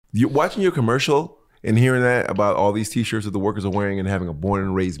You watching your commercial and hearing that about all these T-shirts that the workers are wearing and having a born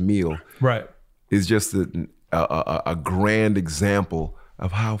and raised meal, right, is just a grand example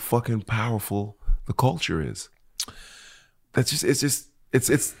of how fucking powerful the culture is. That's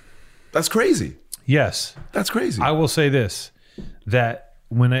crazy. Yes, that's crazy. I will say this, that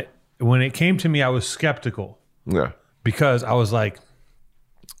when it came to me, I was skeptical. Yeah, because I was like,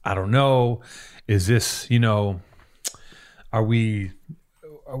 I don't know, is this, are we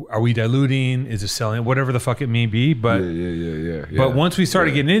diluting? Is it selling? Whatever the fuck it may be. But yeah. But once we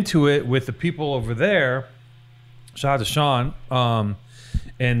started getting into it with the people over there, shout out to Sean,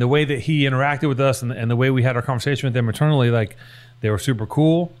 and the way that he interacted with us and the way we had our conversation with them internally, like they were super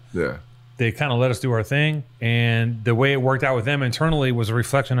cool. Yeah. They kind of let us do our thing. And the way it worked out with them internally was a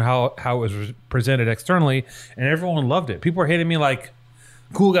reflection of how it was presented externally. And everyone loved it. People were hitting me like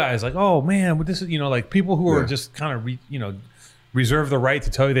cool guys, like, oh man, this is, like people who are just kind of, reserve the right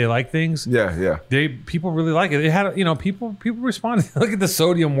to tell you they like things. Yeah. People really like it. It had, people responded. Look at the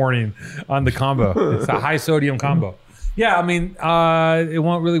sodium warning on the combo. It's a high sodium combo. Yeah, I mean, it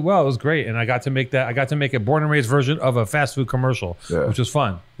went really well. It was great. And I got to make a born and raised version of a fast food commercial, which was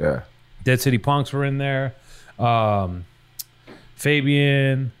fun. Yeah. Dead City Punks were in there.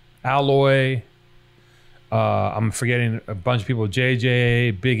 Fabian, Alloy. I'm forgetting a bunch of people.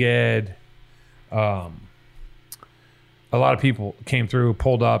 JJ, Big Ed. A lot of people came through,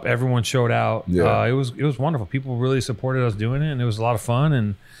 pulled up. Everyone showed out. Yeah. It was wonderful. People really supported us doing it, and it was a lot of fun,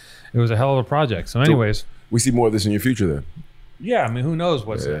 and it was a hell of a project. So anyways. We see more of this in your future then. Yeah, I mean, who knows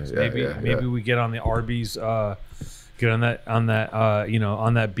what's next? Maybe we get on the Arby's, get on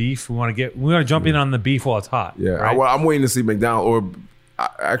that beef. We want to jump in on the beef while it's hot. Yeah, right? I'm waiting to see McDonald's, or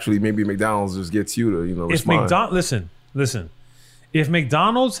actually maybe McDonald's just gets you to respond. Listen, if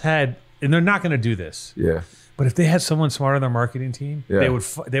McDonald's had, and they're not going to do this. Yeah. But if they had someone smart on their marketing team, they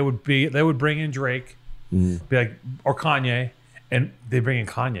would bring in Drake, be like, or Kanye. And they bring in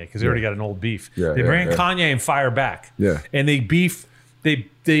Kanye because they already got an old beef. They bring in Kanye and fire back. Yeah. And they beef. I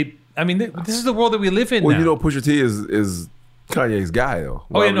mean, this is the world that we live in now. Well, Pusha T is Kanye's guy, though.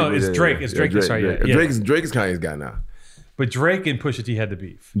 It's Drake. It's Drake. Drake is Kanye's guy now. But Drake and Pusha T had the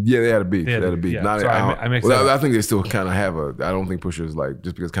beef. Yeah, they had a beef. Yeah. I think they still kind of have I don't think Pusha's like,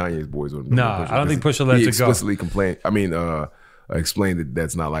 just because Kanye's boys wouldn't. No, I don't think Pusha lets it go. He explicitly explained that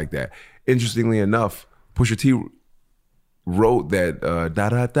that's not like that. Interestingly enough, Pusha T wrote that da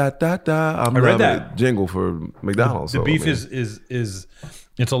da da da da. I'm loving it jingle for McDonald's. The beef is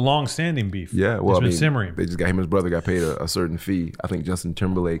it's a long-standing beef. Yeah, well, it's been simmering. They just got him and his brother got paid a certain fee. I think Justin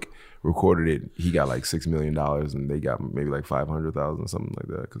Timberlake recorded it. He got like $6 million, and they got maybe like 500,000, something like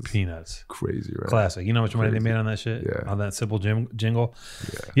that. Peanuts, crazy, right? Classic. You know how much money they made on that shit? Yeah, on that simple jingle.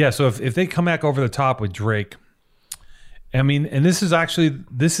 Yeah. So if they come back over the top with Drake, I mean, and this is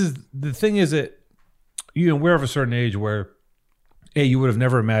the thing is that. We're of a certain age where, A, you would have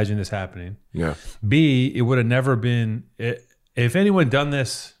never imagined this happening. Yeah. B, it would have never been, if anyone done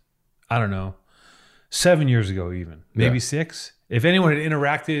this, I don't know, 7 years ago even, maybe 6. If anyone had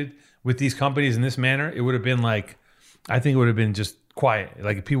interacted with these companies in this manner, it would have been like, I think it would have been just quiet.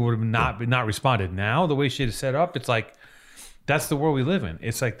 Like people would have not responded. Now, the way shit is set up, it's like, that's the world we live in.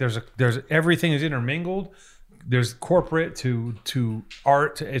 It's like there's everything is intermingled. There's corporate to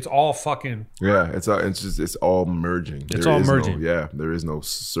art. It's all fucking. Yeah, it's all merging. It's all merging. There is no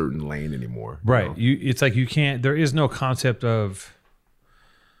certain lane anymore. Right. It's like you can't. There is no concept of.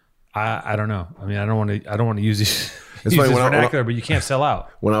 I don't know. I mean, I don't want to use these. It's funny vernacular, but you can't sell out.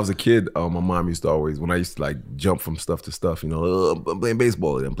 When I was a kid, my mom used to always, when I used to like jump from stuff to stuff, I'm playing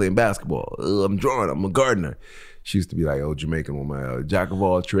baseball, I'm playing basketball, I'm drawing, I'm a gardener. She used to be like, Jamaican woman, jack of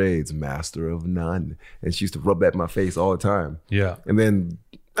all trades, master of none. And she used to rub that in my face all the time. Yeah. And then,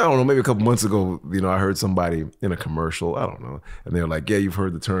 I don't know, maybe a couple months ago, I heard somebody in a commercial, I don't know. And they were like, yeah, you've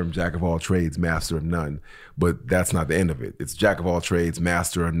heard the term jack of all trades, master of none. But that's not the end of it. It's jack of all trades,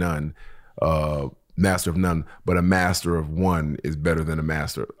 master of none. But a master of one is better than a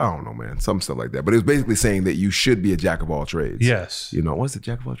master. I don't know, man. Some stuff like that. But it was basically saying that you should be a jack of all trades. Yes. What's the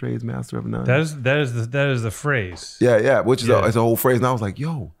jack of all trades, master of none? That is the phrase. Yeah. Which is it's a whole phrase. And I was like,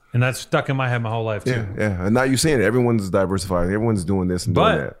 yo. And that's stuck in my head my whole life too. Yeah. And now you're saying it. Everyone's diversifying. Everyone's doing this and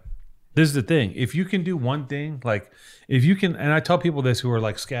doing that. This is the thing. If you can do one thing, like if you can, and I tell people this who are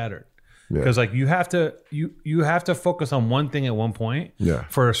like scattered. Because like you have to focus on one thing at one point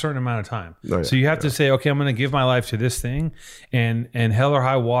for a certain amount of time. So you have to say, okay, I'm going to give my life to this thing, and hell or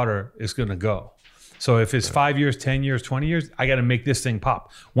high water is going to go. So if it's 5 years, 10 years, 20 years, I got to make this thing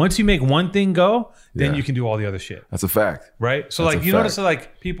pop. Once you make one thing go, then you can do all the other shit. That's a fact, right? So like notice that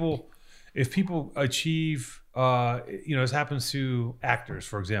like if people achieve this happens to actors,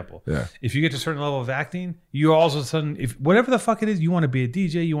 for example. Yeah. If you get to a certain level of acting, you all of a sudden, if whatever the fuck it is, you want to be a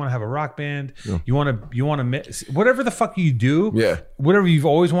DJ, you want to have a rock band, you want to whatever the fuck you do, whatever you've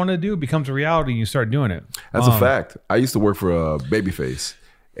always wanted to do becomes a reality and you start doing it. That's a fact. I used to work for Babyface.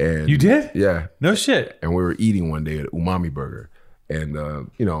 And you did? Yeah. No shit. And we were eating one day at Umami Burger. And,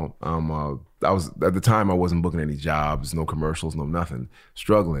 I was, at the time, I wasn't booking any jobs, no commercials, no nothing,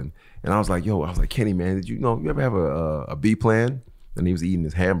 struggling. And I was like, Kenny, man, did you ever have a B plan? And he was eating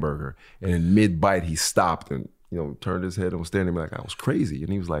his hamburger. And in mid-bite, he stopped and, turned his head and was staring at me like I was crazy.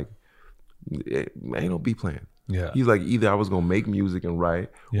 And he was like, ain't no B plan. Yeah. He was like, either I was going to make music and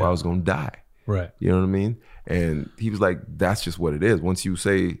write or I was going to die. Right. You know what I mean? And he was like, that's just what it is. Once you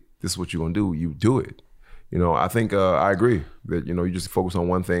say this is what you're going to do, you do it. I think I agree that, you just focus on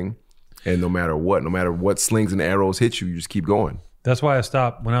one thing. And no matter what slings and arrows hit you, you just keep going. That's why I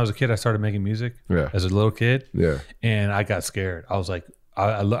stopped. When I was a kid, I started making music as a little kid. Yeah. And I got scared. I was like,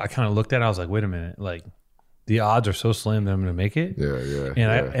 I kind of looked at it. I was like, wait a minute. Like, the odds are so slim that I'm going to make it. Yeah.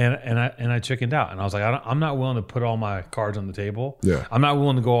 And I chickened out. And I was like, I'm not willing to put all my cards on the table. Yeah. I'm not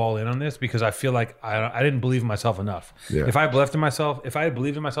willing to go all in on this because I feel like I didn't believe in myself enough. Yeah. If I had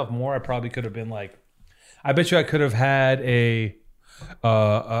believed in myself more, I probably could have been like, I bet you I could have had a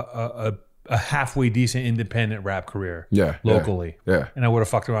halfway decent independent rap career locally. Yeah. And I would have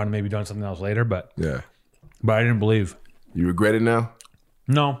fucked around and maybe done something else later, but I didn't believe. You regret it now?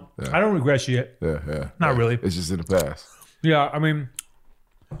 No. I don't regret shit. Yeah. Not really. It's just in the past. Yeah, I mean,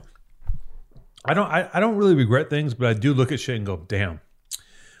 I don't really regret things, but I do look at shit and go, damn.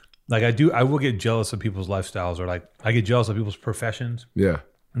 Like I will get jealous of people's lifestyles, or like I get jealous of people's professions. Yeah.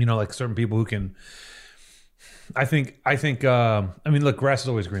 Like certain people who can I think look, grass is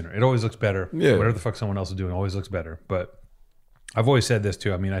always greener. It always looks better. Yeah. Whatever the fuck someone else is doing always looks better. But I've always said this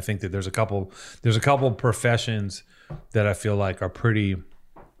too. I mean, I think that there's a couple professions that I feel like are pretty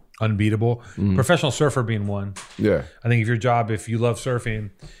unbeatable. Mm-hmm. Professional surfer being one. Yeah. I think if you love surfing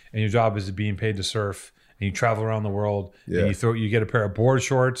and your job is being paid to surf and you travel around the world and you get a pair of board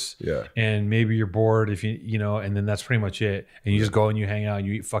shorts and maybe you're bored if and then that's pretty much it. And you just go and you hang out and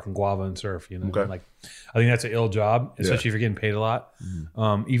you eat fucking guava and surf, Okay. Like, I think that's an ill job, especially if you're getting paid a lot.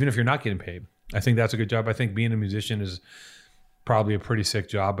 Mm-hmm. Even if you're not getting paid, I think that's a good job. I think being a musician is probably a pretty sick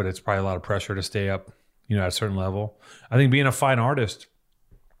job, but it's probably a lot of pressure to stay up, at a certain level. I think being a fine artist,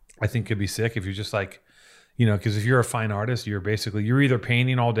 I think could be sick if you're just like, because if you're a fine artist, you're either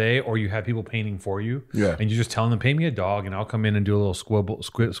painting all day or you have people painting for you. Yeah. And you're just telling them, pay me a dog and I'll come in and do a little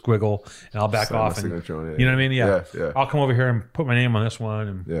squiggle and I'll back off. And, you know what I mean? Yeah. I'll come over here and put my name on this one.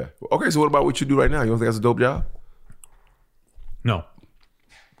 And, yeah. Okay. So what about what you do right now? You don't think that's a dope job? No.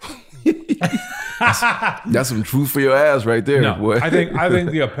 That's some truth for your ass right there. No. Boy. I think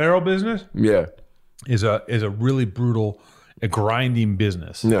the apparel business is a really brutal, a grinding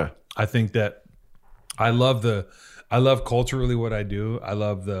business. Yeah. I think that I love culturally what I do. I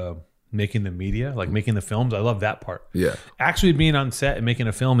love making the media, like making the films. I love that part. Yeah. Actually being on set and making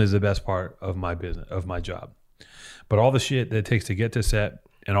a film is the best part of my business, of my job. But all the shit that it takes to get to set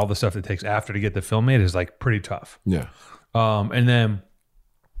and all the stuff that it takes after to get the film made is like pretty tough. Yeah. And then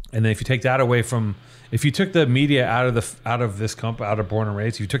if you take that away from, if you took the media out of this company, out of Born and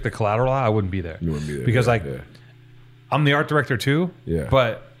Raised, if you took the collateral out, I wouldn't be there. You wouldn't be there. Because I'm the art director too. Yeah.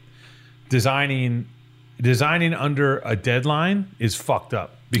 But designing under a deadline is fucked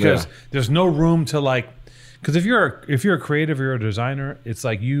up because there's no room to because if you're a creative, you're a designer, it's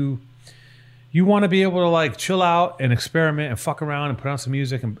like you want to be able to like chill out and experiment and fuck around and put on some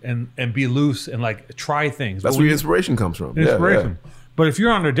music and be loose and like try things. That's where your inspiration comes from. Inspiration. Yeah. But if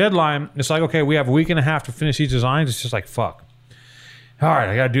you're under deadline, it's like, okay, we have a week and a half to finish these designs. It's just like, fuck. All right,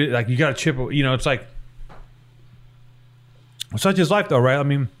 I got to do it. Like, you got to chip, it's like, such is life though, right? I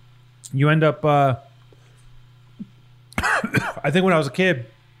mean, you end up, I think when I was a kid,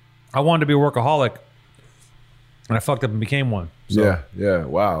 I wanted to be a workaholic and I fucked up and became one. So. Yeah.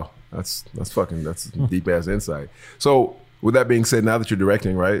 Wow. That's deep ass insight. So with that being said, now that you're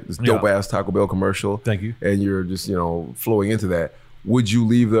directing, right, this dope ass Taco Bell commercial. Thank you. And you're just, flowing into that. Would you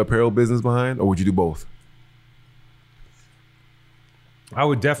leave the apparel business behind or would you do both? I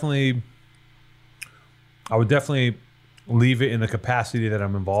would definitely leave it in the capacity that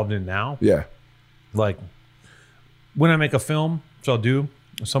I'm involved in now. Yeah. Like when I make a film, which I'll do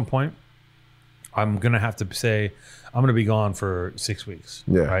at some point, I'm going to have to say, I'm going to be gone for 6 weeks.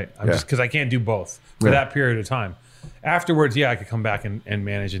 Yeah. Right. Just because I can't do both for that period of time. Afterwards, I could come back and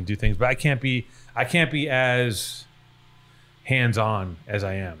manage and do things, but I can't be as hands-on as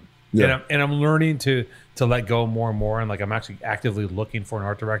I am. Yeah. And I'm learning to let go more and more. And like, I'm actually actively looking for an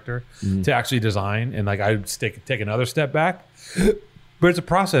art director to actually design. And like, I take another step back, but it's a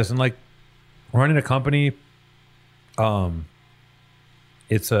process. And like running a company,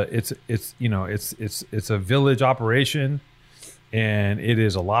 it's a village operation, and it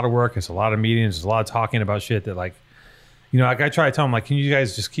is a lot of work. It's a lot of meetings. It's a lot of talking about shit that like, like I try to tell them, like, can you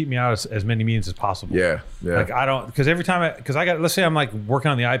guys just keep me out as many meetings as possible? Yeah. Like I don't, because every time let's say I'm like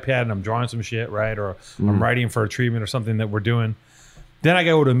working on the iPad and I'm drawing some shit, right? Or I'm writing for a treatment or something that we're doing. Then I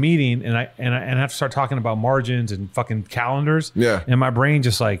go to a meeting and I have to start talking about margins and fucking calendars. Yeah. And my brain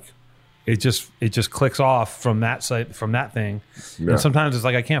just like, it just clicks off from that site, from that thing. Yeah. And sometimes it's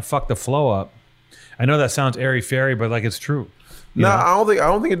like, I can't fuck the flow up. I know that sounds airy fairy, but like, it's true. No, I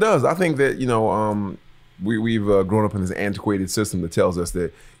don't think it does. I think that, we've grown up in this antiquated system that tells us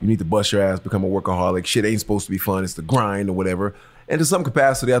that you need to bust your ass, become a workaholic. Shit ain't supposed to be fun. It's the grind or whatever. And to some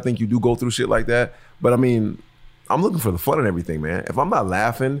capacity, I think you do go through shit like that. But I mean, I'm looking for the fun in everything, man. If I'm not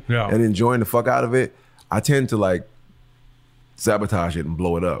laughing and enjoying the fuck out of it, I tend to like sabotage it and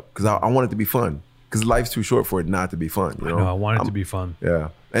blow it up because I want it to be fun. Because life's too short for it not to be fun. You know? I want it to be fun. Yeah.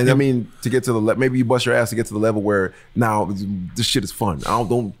 And I mean, to get to the maybe you bust your ass to get to the level where now this shit is fun.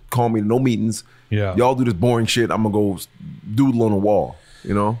 Don't call me to no meetings. Yeah. Y'all do this boring shit. I'm gonna go doodle on a wall.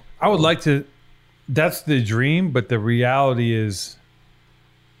 I would like to. That's the dream, but the reality is,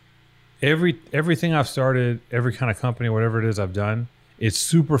 everything I've started, every kind of company, whatever it is I've done, it's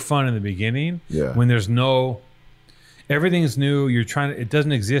super fun in the beginning. Yeah. When there's everything's new. You're trying to. It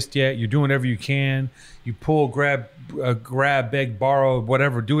doesn't exist yet. You're doing whatever you can. You pull, grab, beg, borrow,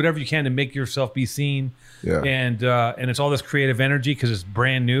 whatever. Do whatever you can to make yourself be seen. Yeah. And it's all this creative energy because it's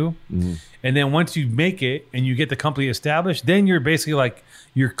brand new. Mm-hmm. And then once you make it and you get the company established, then you're basically like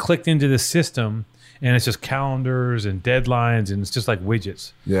you're clicked into the system, and it's just calendars and deadlines, and it's just like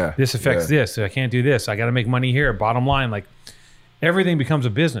widgets. Yeah. This affects this. So I can't do this. I got to make money here. Bottom line, like everything becomes a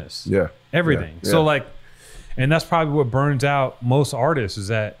business. Yeah. Everything. Yeah. So like. And that's probably what burns out most artists is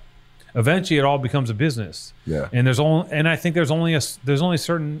that eventually it all becomes a business. Yeah. And I think there's only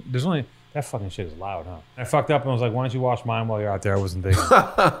that fucking shit is loud, huh? I fucked up and was like, why don't you wash mine while you're out there? I wasn't thinking.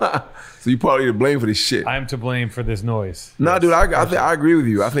 So you probably to blame for this shit. I'm to blame for this noise. No, dude, I agree with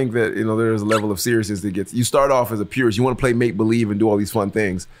you. I think that, there's a level of seriousness that gets, you start off as a purist. You want to play make believe and do all these fun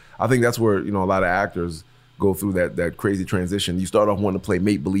things. I think that's where, a lot of actors go through that crazy transition. You start off wanting to play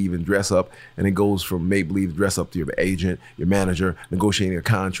make believe and dress up, and it goes from make believe dress up to your agent, your manager, negotiating a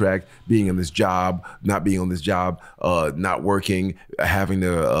contract, being in this job, not being on this job, not working, having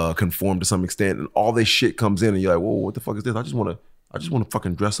to conform to some extent, and all this shit comes in, and you're like, whoa, what the fuck is this? I just want to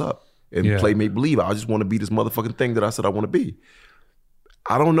fucking dress up and play make believe. I just want to be this motherfucking thing that I said I want to be.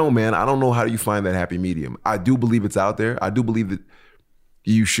 I don't know, man. I don't know how do you find that happy medium. I do believe it's out there. I do believe that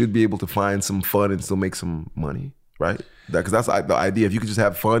you should be able to find some fun and still make some money, right? Because that's the idea. If you could just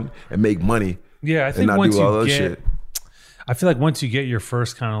have fun and make money, I think and not once do all you other get, shit. I feel like once you get your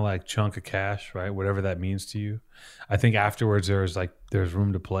first kind of like chunk of cash, right, whatever that means to you, I think afterwards there's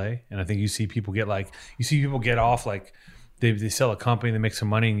room to play, and I think you see people get off like they sell a company, they make some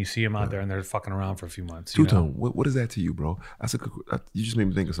money, and you see them out there and they're fucking around for a few months. Two-Tone, what is that to you, bro? You just made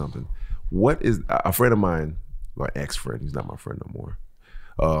me think of something. What is a friend of mine, my ex-friend? He's not my friend no more.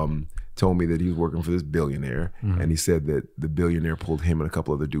 Told me that he was working for this billionaire, and he said that the billionaire pulled him and a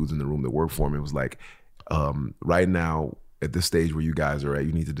couple other dudes in the room that worked for him and was like, right now at this stage where you guys are at,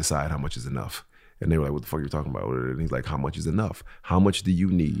 you need to decide how much is enough. And they were like, what the fuck are you talking about? And he's like, how much is enough? How much do you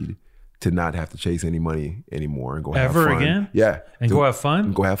need to not have to chase any money anymore and go have fun? Ever again? Yeah. Go have fun?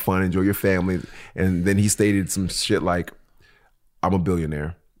 And go have fun, enjoy your family. And then he stated some shit like, I'm a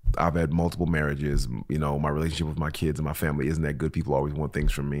billionaire. I've had multiple marriages. My relationship with my kids and my family isn't that good. People always want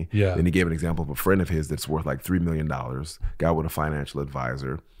things from me. Yeah. And he gave an example of a friend of his that's worth like $3 million. Guy with a financial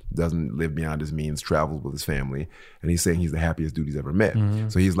advisor, doesn't live beyond his means, travels with his family. And he's saying he's the happiest dude he's ever met. Mm-hmm.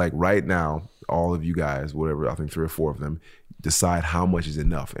 So he's like, right now, all of you guys, whatever, I think 3 or 4 of them, decide how much is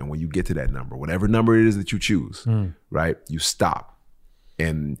enough. And when you get to that number, whatever number it is that you choose, right, you stop.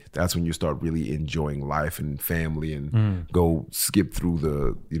 And that's when you start really enjoying life and family and go skip through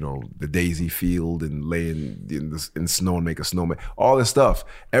the daisy field and lay in snow and make a snowman, all this stuff.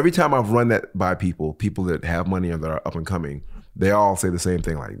 Every time I've run that by people that have money and that are up and coming, they all say the same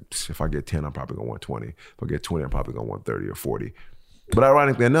thing. Like, if I get 10, I'm probably gonna want 20. If I get 20, I'm probably gonna want 30 or 40. But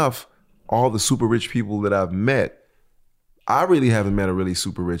ironically enough, all the super rich people that I've met, I really haven't met a really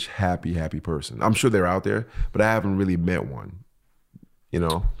super rich, happy person. I'm sure they're out there, but I haven't really met one.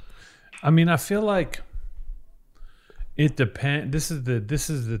 I mean, I feel like it depends. This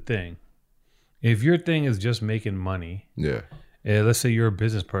is the thing. If your thing is just making money, let's say you're a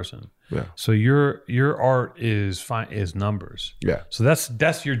business person. Yeah. So your art is numbers. Yeah. So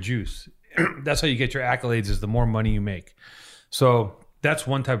that's your juice. That's how you get your accolades, is the more money you make. So that's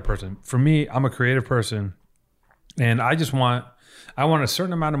one type of person. For me, I'm a creative person, and I want a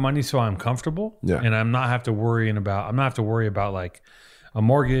certain amount of money so I'm comfortable. Yeah. And I'm not have to worry about like a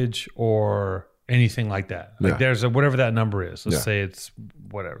mortgage or anything like that. Like there's whatever that number is. Let's say it's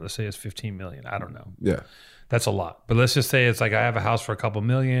whatever. Let's say it's 15 million. I don't know. Yeah. That's a lot. But let's just say it's like I have a house for a couple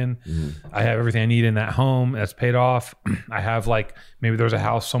million. I have everything I need in that home that's paid off. I have like, maybe there's a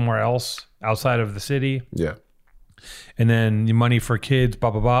house somewhere else outside of the city. Yeah. And then your money for kids,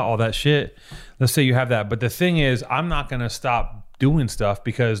 blah, blah, blah, all that shit. Let's say you have that. But the thing is, I'm not going to stop doing stuff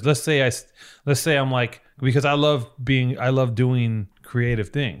because let's say I'm like, because I love doing creative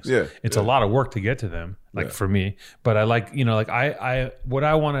things. Yeah. It's a lot of work to get to them, like for me. But I like, like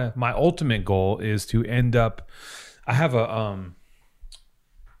my ultimate goal is to end up, I have a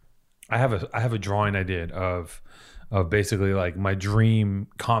drawing I did of basically like my dream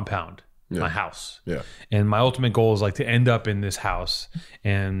compound. My house. Yeah. And my ultimate goal is like to end up in this house.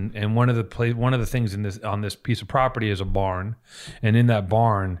 And one of the things on this piece of property is a barn. And in that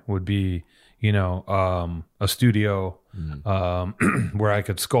barn would be, a studio, where I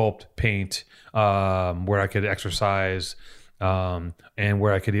could sculpt, paint, where I could exercise, and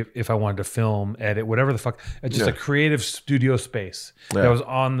where I could, if I wanted to film, edit, whatever the fuck, just a creative studio space that was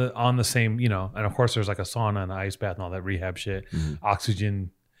on the same, and of course there's like a sauna and an ice bath and all that rehab shit,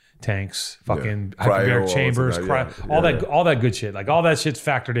 oxygen tanks, fucking hyperbaric chambers, all that good shit. Like all that shit's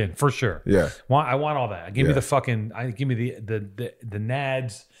factored in for sure. Yeah. I want all that. Give me the fucking, give me the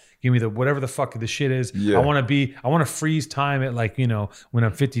nads. Give me the whatever the fuck the shit is. Yeah. I want to freeze time at like, when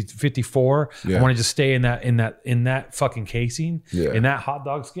I'm 54. Yeah. I want to just stay in that fucking casing, in that hot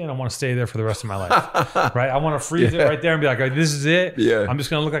dog skin. I want to stay there for the rest of my life. Right? I want to freeze it right there and be like, this is it. Yeah. I'm just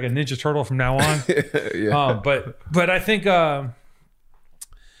going to look like a Ninja Turtle from now on. But I think,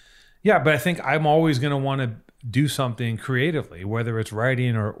 but I think I'm always going to want to do something creatively, whether it's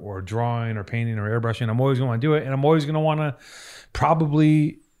writing or drawing or painting or airbrushing. I'm always going to want to do it. And I'm always going to want to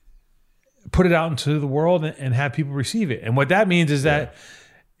probably put it out into the world and have people receive it. And what that means is that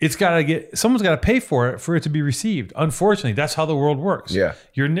someone's got to pay for it to be received. Unfortunately, that's how the world works. Yeah.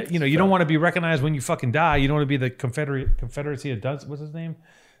 You don't want to be recognized when you fucking die. You don't want to be the Confederacy of Dunces. What's his name?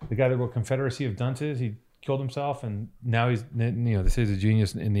 The guy that wrote Confederacy of Dunces. He killed himself, and now he's, they say he's a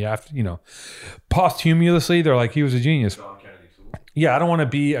genius in the after, posthumously, they're like, he was a genius. Yeah, I don't want to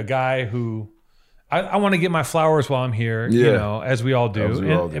be a guy who, I want to get my flowers while I'm here, as we all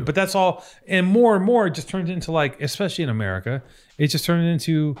do. But that's all, and more it just turns into like, especially in America, it just turned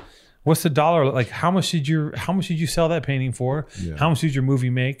into, what's the dollar, like how much did you sell that painting for? Yeah. How much did your movie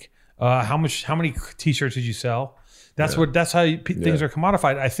make? How many t-shirts did you sell? That's how things are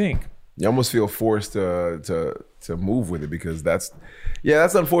commodified, I think. You almost feel forced to move with it because that's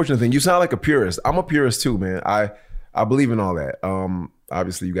the unfortunate thing. You sound like a purist. I'm a purist too, man. I believe in all that.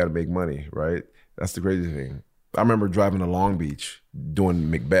 Obviously you got to make money, right? That's the crazy thing. I remember driving to Long Beach doing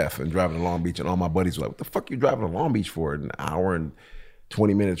Macbeth and driving to Long Beach, and all my buddies were like, what the fuck you driving to Long Beach for? An hour and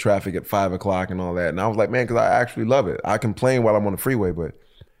 20-minute traffic at 5 o'clock and all that. And I was like, man, because I actually love it. I complain while I'm on the freeway, but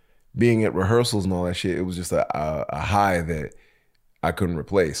being at rehearsals and all that shit, it was just a high that I couldn't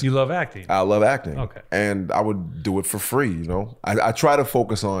replace. You love acting. I love acting. Okay. And I would do it for free, I try to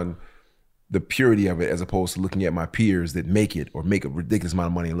focus on the purity of it as opposed to looking at my peers that make it or make a ridiculous amount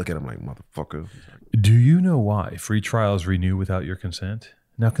of money and look at them like, motherfucker. Do you know why free trials renew without your consent?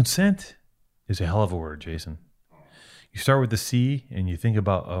 Now, consent is a hell of a word, Jason. You start with the C and you think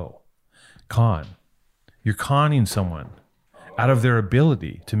about, con. You're conning someone out of their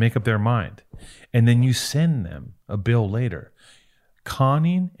ability to make up their mind. And then you send them a bill later.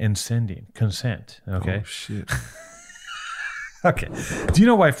 Conning and sending, consent. Okay. Oh, shit. Okay. Do you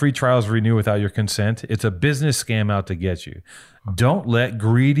know why free trials renew without your consent? It's a business scam out to get you. Don't let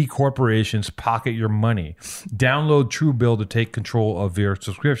greedy corporations pocket your money. Download Truebill to take control of your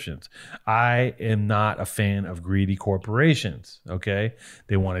subscriptions. I am not a fan of greedy corporations, okay?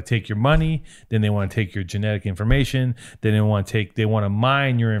 They want to take your money, then they want to take your genetic information, then they want to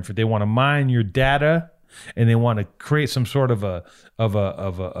mine your they want to mine your data, and they want to create some sort of a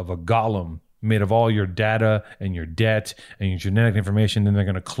golem made of all your data and your debt and your genetic information. Then they're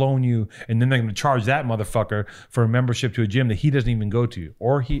going to clone you, and then they're going to charge that motherfucker for a membership to a gym that he doesn't even go to,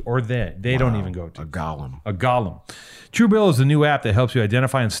 or they don't even go to. A golem. Truebill is the new app that helps you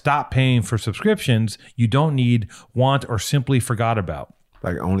identify and stop paying for subscriptions you don't need, want, or simply forgot about.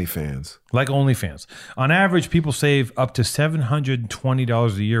 Like OnlyFans. Like OnlyFans. On average, people save up to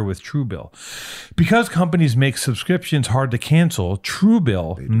 $720 a year with Truebill. Because companies make subscriptions hard to cancel,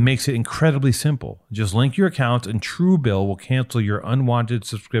 Truebill makes it incredibly simple. Just link your account and Truebill will cancel your unwanted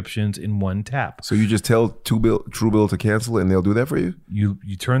subscriptions in one tap. So you just tell Truebill to cancel it and they'll do that for you?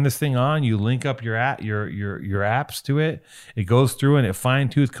 You turn this thing on, you link up your apps to it. It goes through and it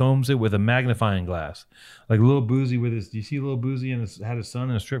fine-tooth combs it with a magnifying glass. Like Lil Boozy with his, do you see Lil Boozy and had his son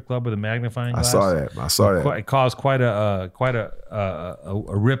in a strip club with a magnifying glass? I saw that. It caused quite a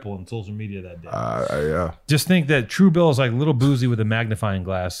ripple in social media that day. Yeah. Just think that Truebill is like Lil Boozy with a magnifying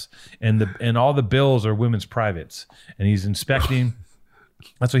glass, and all the bills are women's privates, and he's inspecting.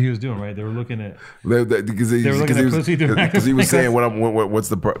 That's what he was doing, right? They were looking at Because he was saying what's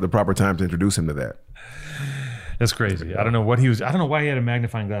the proper time to introduce him to that. That's crazy. I don't know what he was. I don't know why he had a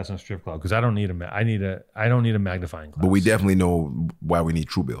magnifying glass in a strip club because I don't need I don't need a magnifying glass. But we definitely know why we need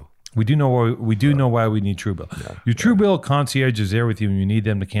Truebill. We do know why we need Truebill. Yeah, your Truebill concierge is there with you when you need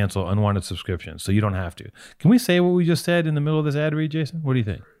them to cancel unwanted subscriptions, so you don't have to. Can we say what we just said in the middle of this ad read, Jason? What do you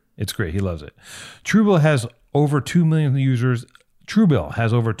think? It's great. He loves it. Truebill has over 2 million users. Truebill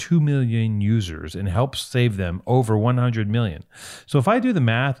has over 2 million users and helps save them over 100 million. So if I do the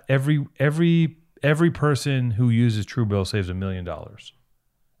math, every person who uses Truebill saves $1 million. Am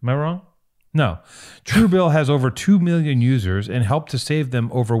I wrong? No. Truebill has over 2 million users and helped to save them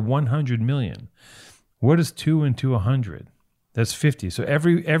over 100 million. What is 2 into 100? That's 50. So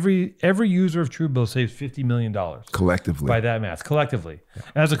every user of Truebill saves $50 million. Collectively. By that math. Collectively.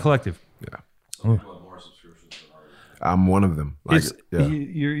 As a collective. Yeah. I'm one of them. Like,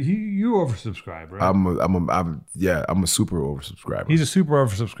 you oversubscribe, right? I'm a super oversubscriber. He's a super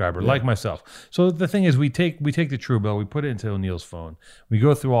oversubscriber, like myself. So the thing is, we take the Truebill, we put it into O'Neill's phone, we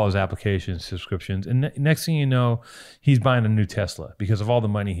go through all his applications, subscriptions, and next thing you know, he's buying a new Tesla because of all the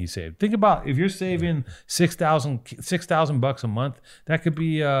money he saved. Think about if you're saving $6,000 a month, that could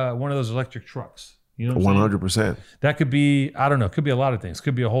be one of those electric trucks. You know what I'm 100%. That could be, I don't know, it could be a lot of things. It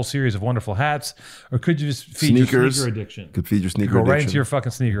could be a whole series of wonderful hats, or could you just feed your sneaker addiction? Could feed your sneaker addiction. Go right into your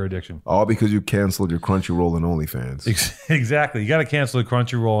fucking sneaker addiction. All because you canceled your Crunchyroll and OnlyFans. Exactly. You got to cancel the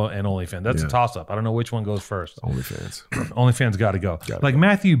Crunchyroll and OnlyFans. That's a toss-up. I don't know which one goes first. OnlyFans. OnlyFans got to go. Like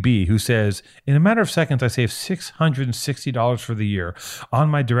Matthew B., who says, in a matter of seconds, I saved $660 for the year on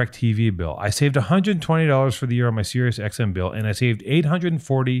my DirecTV bill. I saved $120 for the year on my Sirius XM bill, and I saved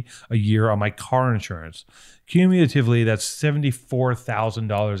 $840 a year on my car insurance. Cumulatively, that's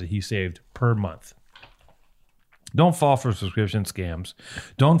 $74,000 that he saved per month. Don't fall for subscription scams.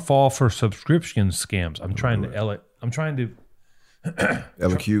 Don't fall for subscription scams. I'm trying to Elocute.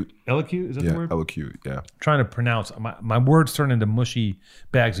 Elocute, is that the word? Elocute, yeah. I'm trying to pronounce. My words turn into mushy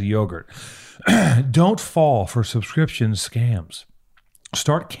bags of yogurt. Don't fall for subscription scams.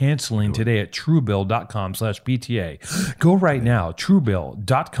 Start canceling today at Truebill.com/PTA. Go right now,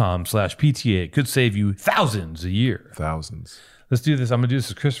 Truebill.com/PTA. It could save you thousands a year. Thousands. Let's do this. I'm going to do this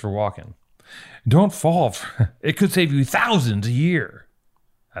with Christopher Walken. Don't fall for it. Could save you thousands a year.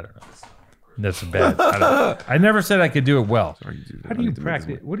 I don't know. That's bad. I never said I could do it well. How do you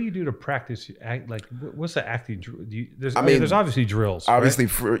practice? What do you do to practice? Like, what's the acting? There's obviously drills. Obviously,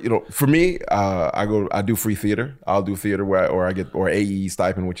 right? for me, I do free theater. I'll do theater I get AE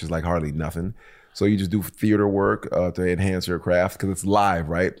stipend, which is like hardly nothing. So you just do theater work to enhance your craft because it's live,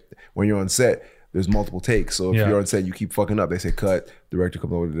 right? When you're on set, there's multiple takes. So if you're on set, you keep fucking up. They say cut. Director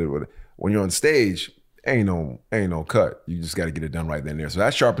comes over. When you're on stage, ain't no cut. You just got to get it done right then and there. So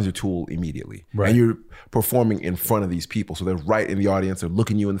that sharpens your tool immediately. Right. And you're performing in front of these people. So they're right in the audience. They're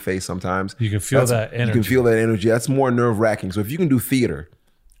looking you in the face sometimes. You can feel that energy. You can feel that energy. That's more nerve-wracking. So if you can do theater,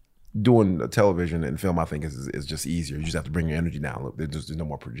 doing television and film, I think is just easier. You just have to bring your energy down. There's no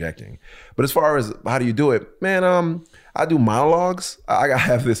more projecting. But as far as how do you do it, man, I do monologues. I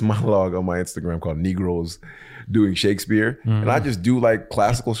have this monologue on my Instagram called Negroes Doing Shakespeare. And I just do like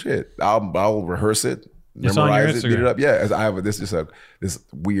classical shit. I'll rehearse it. Memorize it, beat it up. Yeah, as I have this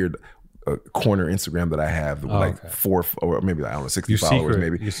weird corner Instagram that I have with like 4 or maybe I don't know 60 followers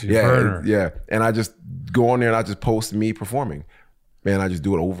maybe. Yeah. And I just go on there and I just post me performing. Man, I just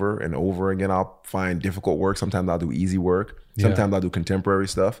do it over and over again. I'll find difficult work. Sometimes I'll do easy work. Sometimes I'll do contemporary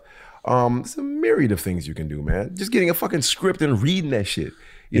stuff. It's a myriad of things you can do, man. Just getting a fucking script and reading that shit.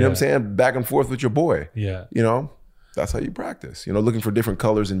 You know what I'm saying? Back and forth with your boy. Yeah. You know? That's how you practice, looking for different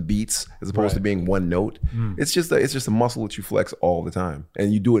colors and beats as opposed to being one note. It's just a muscle that you flex all the time,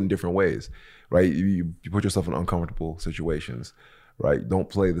 and you do it in different ways, right? You put yourself in uncomfortable situations, right? Don't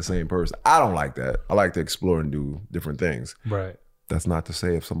play the same person. I don't like that. I like to explore and do different things. Right. That's not to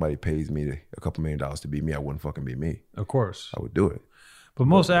say if somebody pays me a couple $1 million to be me, I wouldn't fucking be me. Of course. I would do it. But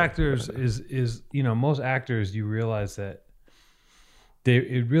most actors is most actors, you realize that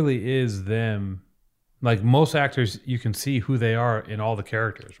it really is them. Like most actors, you can see who they are in all the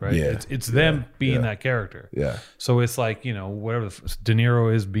characters, right? Yeah. It's them being that character. Yeah. So it's like, whatever De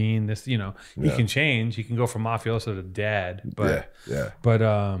Niro is being this, he can change. He can go from mafioso to dad. But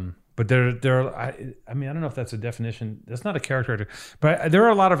but there I mean, I don't know if that's a definition. That's not a character actor. But there are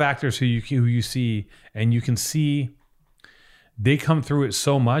a lot of actors who you see and you can see they come through it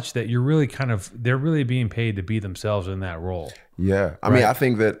so much that you're really they're really being paid to be themselves in that role. Yeah. I mean, I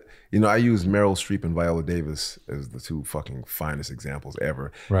think that, I use Meryl Streep and Viola Davis as the two fucking finest examples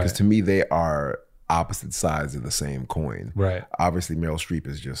ever. Because to me, they are opposite sides of the same coin. Right. Obviously, Meryl Streep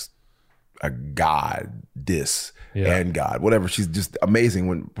is just a goddess and God, whatever. She's just amazing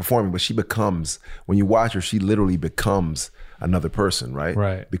when performing, but when you watch her, she literally becomes another person, right?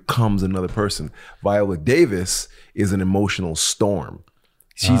 Right. Becomes another person. Viola Davis is an emotional storm.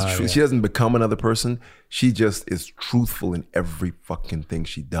 She doesn't become another person. She just is truthful in every fucking thing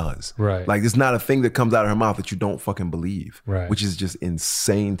she does. Right. Like there's not a thing that comes out of her mouth that you don't fucking believe. Right. Which is just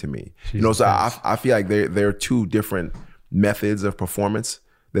insane to me. She's So I feel like there are two different methods of performance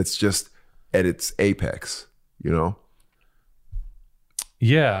that's just at its apex,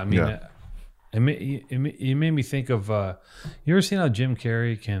 Yeah, I mean, it made me think of. You ever seen how Jim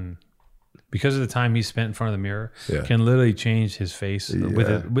Carrey can, because of the time he spent in front of the mirror, can literally change his face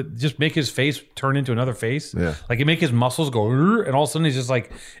with just make his face turn into another face. Yeah, like it make his muscles go, and all of a sudden he's just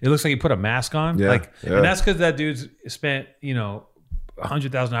like, it looks like he put a mask on. Yeah, and that's because that dude's spent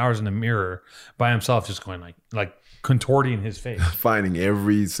 100,000 hours in the mirror by himself, just going like contorting his face, finding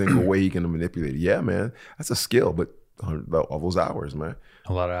every single way he can manipulate it. Yeah, man, that's a skill, but all those hours, man.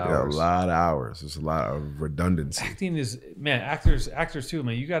 A lot of hours. Yeah, a lot of hours. There's a lot of redundancy. Acting is, man, actors too,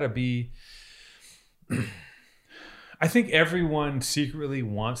 man. You got to be. I think everyone secretly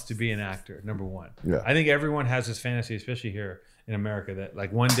wants to be an actor. Number one. Yeah. I think everyone has this fantasy, especially here in America, that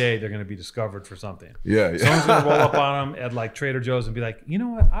like one day they're going to be discovered for something. Yeah. Someone's going to roll up on them at like Trader Joe's and be like, you know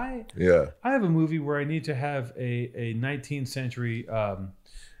what? I have a movie where I need to have a 19th century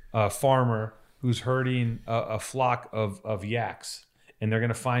farmer who's herding a flock of yaks, and they're going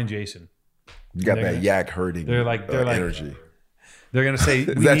to find Jason. You got that yak herding. They're like energy. They're going to say,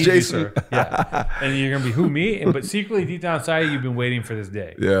 we that need Jason? you, sir. Yeah. And you're going to be, who, me? But secretly, deep down inside, you've been waiting for this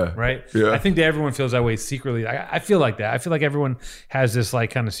day. Yeah. Right? Yeah. I think that everyone feels that way secretly. I feel like that. I feel like everyone has this like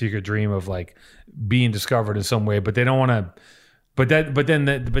kind of secret dream of like being discovered in some way, but they don't want to. But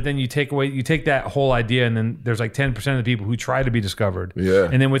then you take that whole idea, and then there's like 10% of the people who try to be discovered. Yeah.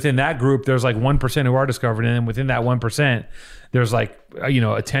 And then within that group, there's like 1% who are discovered, and then within that 1%, there's like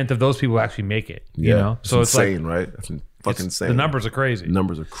a tenth of those people who actually make it. Yeah. So it's insane, like, right? That's fucking insane. The numbers are crazy.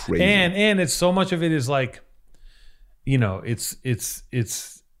 Numbers are crazy. And it's so much of it is like,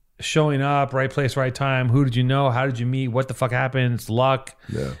 it's showing up, right place, right time. Who did you know? How did you meet? What the fuck happened? It's luck.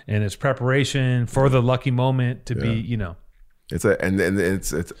 Yeah. And it's preparation for the lucky moment to be, It's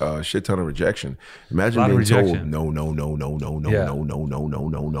a shit ton of rejection. Imagine being told no.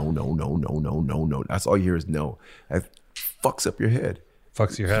 That's all you hear is no. That fucks up your head.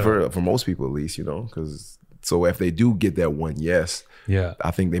 Fucks your head for most people at least, because so if they do get that one yes,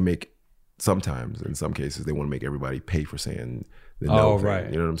 I think they make sometimes in some cases they want to make everybody pay for saying the no thing.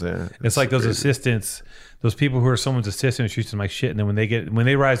 Right. You know what I'm saying? It's like those assistants, those people who are someone's assistant who treats them like shit, and then when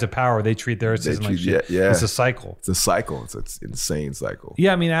they rise to power, they treat their assistant like shit. Yeah. It's a cycle. It's a cycle. It's an insane cycle.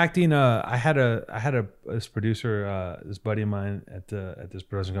 Yeah, I mean, acting. I had this producer, this buddy of mine at this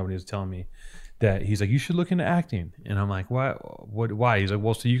production company was telling me that he's like, you should look into acting, and I'm like, why? Why? He's like,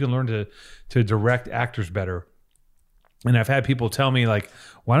 well, so you can learn to direct actors better. And I've had people tell me like,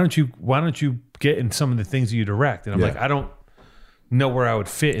 why don't you get in some of the things that you direct? And I'm like, I don't know where I would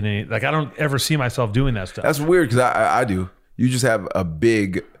fit in any. Like, I don't ever see myself doing that stuff. That's weird because I do. You just have a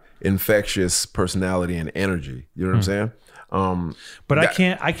big infectious personality and energy. You know what I'm saying? But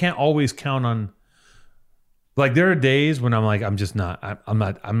I can't always count on. Like there are days when I'm like, I'm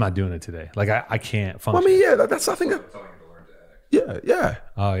not doing it today. Like I can't function. Well, I mean, that's I think. Yeah.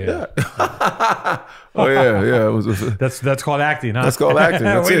 Oh yeah. Oh yeah. That's called acting, huh? That's called acting.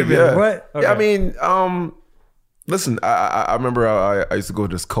 That's Wait it. a minute, Yeah. what? Okay. Yeah. I mean, listen. I remember I used to go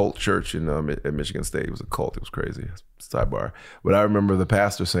to this cult church in at Michigan State. It was a cult. It was crazy. Sidebar. But I remember the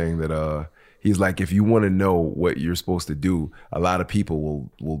pastor saying that he's like, if you want to know what you're supposed to do, a lot of people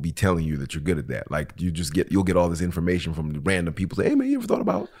will be telling you that you're good at that. Like you'll get all this information from random people. Say, hey man, you ever thought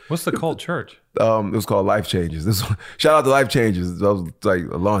about what's the cult church? It was called Life Changes. Shout out to Life Changes. That was like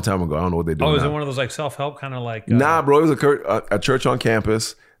a long time ago. I don't know what they're doing. Oh, is now. it one of those like self-help kind of like? Nah, bro. It was a church on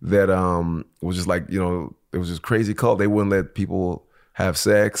campus that was just like it was just crazy cult. They wouldn't let people have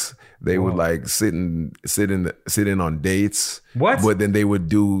sex. They would like sit in on dates. What? But then they would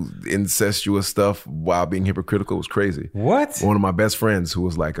do incestuous stuff while being hypocritical. It was crazy. What? One of my best friends who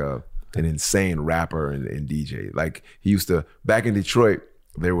was like an insane rapper and DJ. Like he used to, back in Detroit,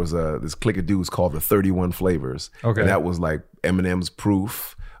 there was this clique of dudes called the 31 Flavors. Okay. And that was like Eminem's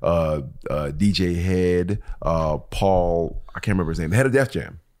Proof, DJ Head, Paul, I can't remember his name, the head of Def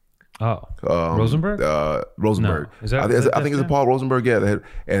Jam. Oh, Rosenberg? Rosenberg. No. Is that I think it's Paul Rosenberg, yeah.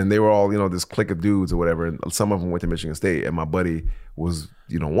 And they were all, this clique of dudes or whatever. And some of them went to Michigan State. And my buddy was,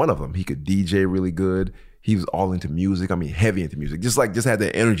 one of them. He could DJ really good. He was all into music. I mean, heavy into music. Just had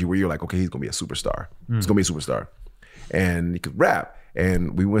that energy where you're like, okay, he's going to be a superstar. He's going to be a superstar. And he could rap.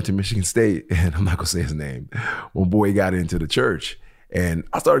 And we went to Michigan State, and I'm not going to say his name. One boy got into the church. And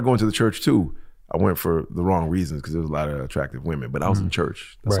I started going to the church too. I went for the wrong reasons because there was a lot of attractive women, but I was in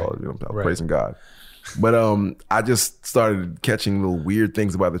church. That's all, I was praising God. But I just started catching little weird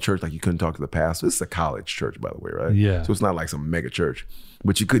things about the church, like you couldn't talk to the pastor. This is a college church, by the way, right? Yeah. So it's not like some mega church,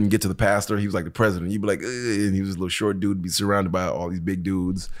 but you couldn't get to the pastor. He was like the president. You'd be like, ugh, and he was a little short dude, be surrounded by all these big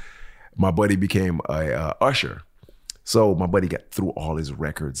dudes. My buddy became a usher. So my buddy threw all his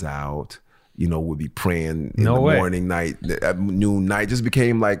records out, would be praying in the morning, night, noon, night, just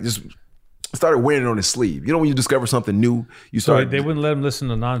became like, just started wearing it on his sleeve. When you discover something new, you start. So they wouldn't let him listen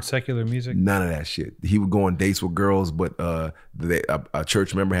to non-secular music? None of that shit. He would go on dates with girls, but a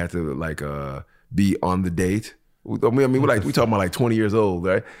church member had to be on the date. I mean, we talking about like 20 years old,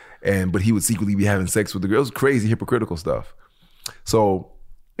 right? But he would secretly be having sex with the girls. Crazy hypocritical stuff. So,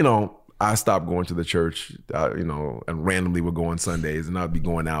 I stopped going to the church, and randomly would go on Sundays, and I'd be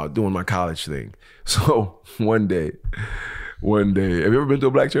going out doing my college thing. So one day, have you ever been to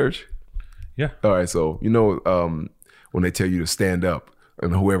a black church? Yeah. All right. So, when they tell you to stand up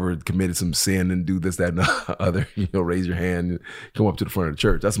and whoever committed some sin and do this, that, and the other, raise your hand and come up to the front of the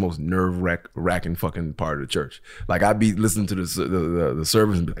church. That's the most nerve-wracking fucking part of the church. Like I'd be listening to the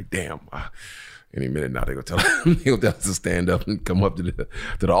service and be like, damn, any minute now they're gonna tell us to stand up and come up to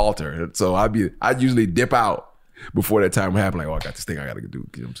the altar. And so I'd usually dip out before that time would happen. Like, I got this thing I gotta do.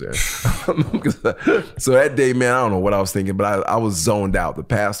 You know what I'm saying? So that day, man, I don't know what I was thinking, but I was zoned out. The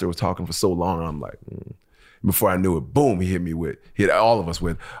pastor was talking for so long. I'm like, Before I knew it, boom, he hit all of us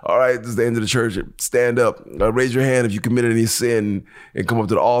with, all right, this is the end of the church. Stand up, raise your hand if you committed any sin and come up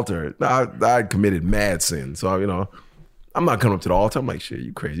to the altar. I committed mad sin. So, I'm not coming up to the altar. I'm like, shit,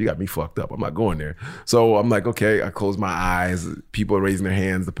 you crazy. You got me fucked up. I'm not going there. So I'm like, okay, I close my eyes. People are raising their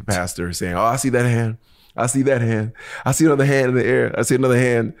hands. The pastor is saying, oh, I see that hand. I see that hand. I see another hand in the air. I see another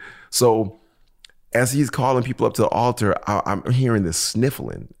hand. So as he's calling people up to the altar, I'm hearing this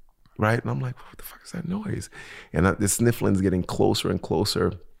sniffling, right? And I'm like, what the fuck is that noise? And this sniffling is getting closer and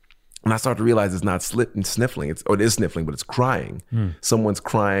closer. And I start to realize it's not sniffling. It is sniffling, but it's crying. Someone's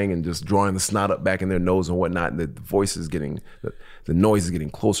crying and just drawing the snot up back in their nose and whatnot. And the voice is getting, the noise is getting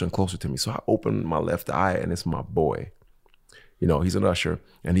closer and closer to me. So I open my left eye and it's my boy. He's an usher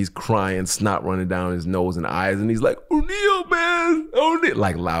and he's crying, snot running down his nose and eyes. And he's like, O'Neal, man, O'Neal,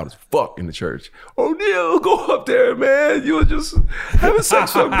 like loud as fuck in the church. O'Neal, go up there, man. You were just having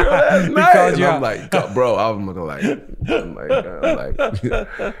sex with a girl last night. And I'm like, bro, I'm like, and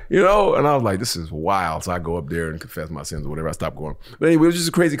I was like, this is wild. So I go up there and confess my sins or whatever. I stopped going. But anyway, it was just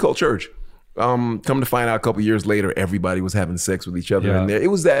a crazy cult church. Come to find out a couple years later, everybody was having sex with each other in there.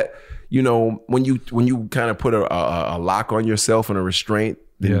 It was that, when you kind of put a lock on yourself and a restraint,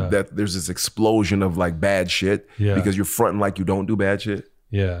 then that there's this explosion of like bad shit because you're fronting like you don't do bad shit.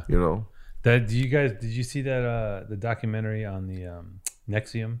 Yeah. Did you see that the documentary on the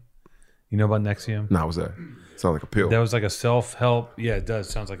NXIVM? You know about NXIVM? No, what's that? Sounds like a pill. That was like a self-help. Yeah, it does.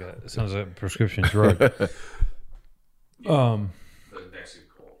 Sounds like a prescription drug.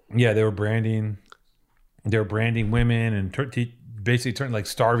 Yeah, they were branding women and basically turning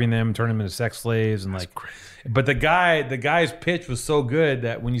starving them, turning them into sex slaves and but the guy's pitch was so good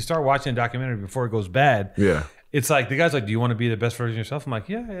that when you start watching a documentary before it goes bad, it's like the guy's like, do you want to be the best version of yourself? I'm like,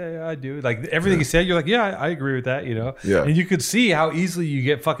 yeah, I do. Like everything he said, you're like, yeah, I agree with that, Yeah. And you could see how easily you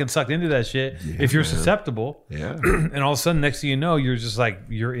get fucking sucked into that shit if you're susceptible. Yeah. And all of a sudden, next thing you know, you're just like,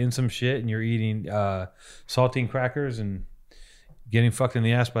 you're in some shit and you're eating saltine crackers and getting fucked in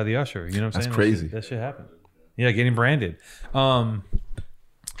the ass by the usher. You know what I'm saying? That's crazy. That shit happened. Yeah, getting branded. Have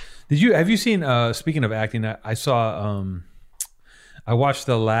you seen, speaking of acting, I saw, I watched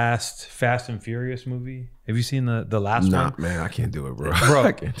the last Fast and Furious movie. Have you seen the last one? Nah, man, I can't do it, bro.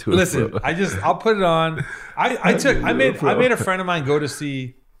 I can't do it. Listen, I'll put it on. I made a friend of mine go to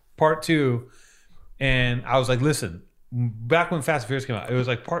see part 2, and I was like, listen, back when Fast and Furious came out, I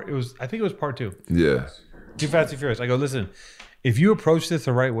think it was part 2. Yeah. Too Fast and Furious. I go, listen, if you approach this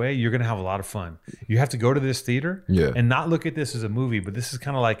the right way, you're gonna have a lot of fun. You have to go to this theater and not look at this as a movie, but this is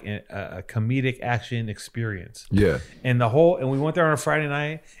kind of like a comedic action experience. Yeah. And we went there on a Friday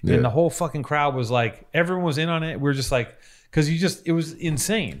night, and the whole fucking crowd was like, everyone was in on it. We were just like, because it was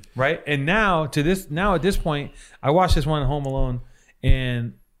insane, right? And now at this point, I watched this one Home Alone,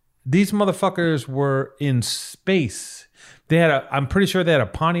 and these motherfuckers were in space. I'm pretty sure they had a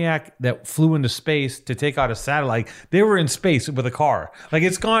Pontiac that flew into space to take out a satellite. They were in space with a car. Like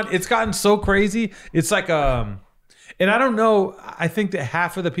it's gotten so crazy. It's like and I don't know. I think that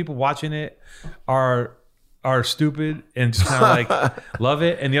half of the people watching it are stupid and just kind of like love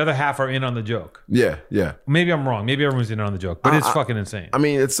it, and the other half are in on the joke. Yeah, yeah. Maybe I'm wrong. Maybe everyone's in on the joke, but it's fucking insane. I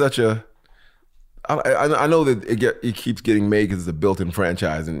mean, it's such a. I know that it keeps getting made because it's a built-in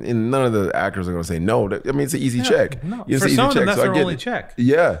franchise, and none of the actors are going to say no. I mean, it's an easy check. No. It's For an some easy of them, check. that's their only check.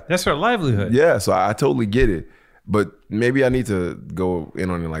 Yeah, that's their livelihood. Yeah, so I totally get it, but maybe I need to go in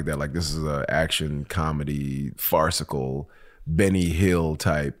on it like that. Like this is an action comedy, farcical, Benny Hill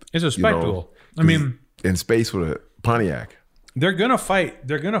type. It's a spectacle. I mean, in space with a Pontiac. They're gonna fight.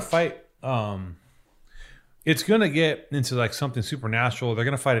 It's gonna get into like something supernatural. They're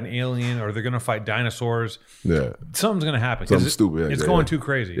gonna fight an alien, or they're gonna fight dinosaurs. Yeah, something's gonna happen. Something stupid. It's going too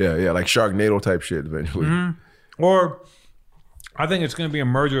crazy. Yeah, like Sharknado type shit eventually. Mm-hmm. Or I think it's gonna be a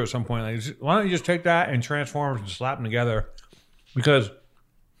merger at some point. Like, why don't you just take that and Transformers and slap them together? Because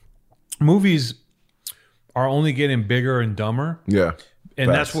movies are only getting bigger and dumber. Yeah, and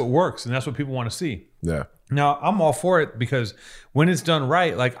that's what works, and that's what people want to see. Yeah. Now I'm all for it because when it's done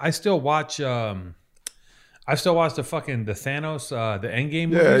right, like I still watch the Thanos, the Endgame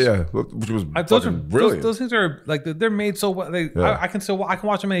movies. Yeah, which was brilliant. Those things are like they're made so well. I can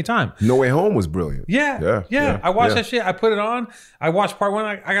watch them anytime. No Way Home was brilliant. Yeah. I watched that shit. I put it on. I watched part 1.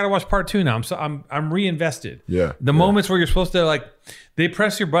 I gotta watch part 2 now. I'm reinvested. Yeah. The moments where you're supposed to like, they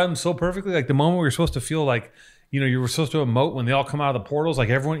press your button so perfectly. Like the moment where you're supposed to feel like, you were supposed to emote when they all come out of the portals. Like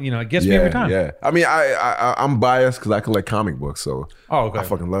everyone, it gets me every time. Yeah. I mean, I'm biased because I collect comic books, so okay. I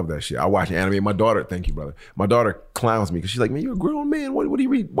fucking love that shit. I watch anime. My daughter, thank you, brother. My daughter clowns me because she's like, man, you're a grown man. What do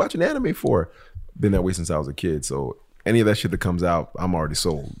you watching anime for? Been that way since I was a kid. So any of that shit that comes out, I'm already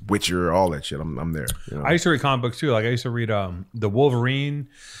sold. Witcher, all that shit, I'm there. I used to read comic books too. Like I used to read the Wolverine.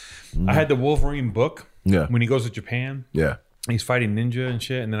 I had the Wolverine book. Yeah. When he goes to Japan. Yeah. He's fighting ninja and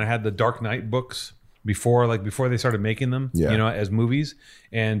shit. And then I had the Dark Knight books. Before they started making them, as movies,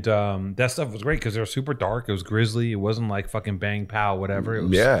 and that stuff was great because they were super dark. It was grisly. It wasn't like fucking bang pow whatever. It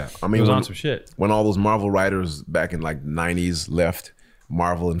was, I mean, it was on some shit. When all those Marvel writers back in like '90s left,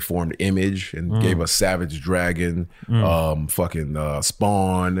 Marvel informed Image and gave us Savage Dragon, fucking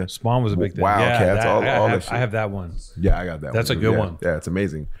Spawn. Spawn was a big thing. Wildcats, all that shit. I have that one. Yeah, I got that. That's one. a good one. Yeah, it's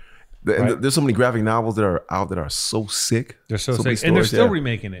amazing. And there's so many graphic novels that are out that are so sick. They're so sick. And they're still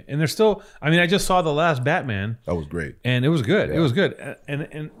remaking it. And they're still, I mean, I just saw the last Batman. That was great. And it was good. Yeah. It was good.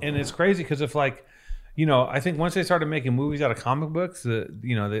 And it's crazy because if like, I think once they started making movies out of comic books,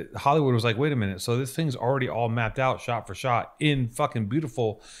 the Hollywood was like, wait a minute. So this thing's already all mapped out shot for shot in fucking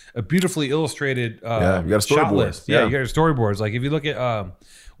beautifully illustrated you got a storyboard. Shot list. Yeah, you got your storyboards. Like if you look at,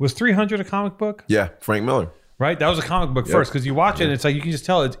 was 300 a comic book? Yeah, Frank Miller. Right, that was a comic book first because you watch it, and it's like you can just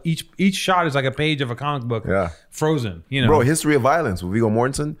tell it's each shot is like a page of a comic book, frozen. Bro, History of Violence with Viggo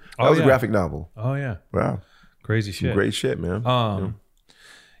Mortensen. That was a graphic novel. Oh yeah, wow, crazy shit, great shit, man.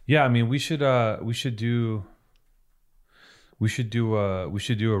 Yeah, I mean we should do a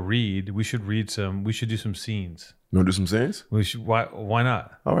read. We should do some scenes. You want to do some scenes? We should. Why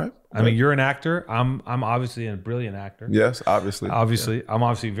not? All right. I mean, you're an actor. I'm obviously a brilliant actor. Yes, obviously. I'm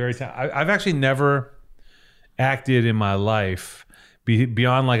obviously very talented. I've actually never acted in my life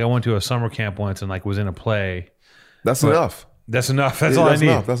beyond like I went to a summer camp once and like was in a play. That's enough. That's enough. That's all I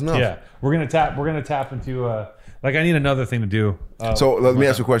need. That's enough. Yeah, we're gonna tap into like I need another thing to do. So let me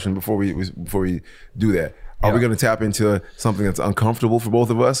ask you a question before we do that. Are we going to tap into something that's uncomfortable for both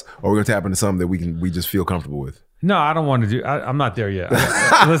of us, or are we going to tap into something that we just feel comfortable with? No, I don't want to do. I'm not there yet.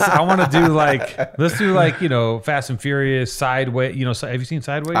 I want to do let's do Fast and Furious, Sideways. Have you seen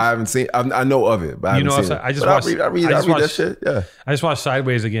Sideways? I haven't seen. I know of it, but I haven't seen it. I just watched. I read that shit. Yeah, I just watched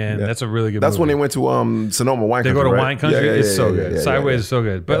Sideways again. Yeah. That's a really good. That's movie. when they went to Sonoma Wine Country. They go to Wine Country. Yeah, it's so good. Sideways is so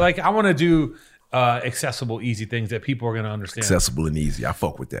good. But like, I want to do accessible, easy things that people are going to understand. Accessible and easy. I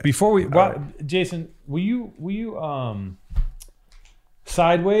fuck with that. Before we, Jason, will you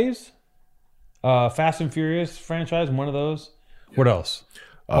Sideways? Fast and Furious franchise, one of those. What else?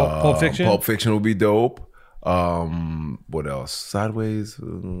 Pulp Fiction. Pulp Fiction will be dope. What else? Sideways,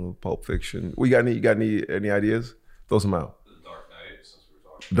 Pulp Fiction. You got any ideas? Throw some out. The Dark Knight, since we were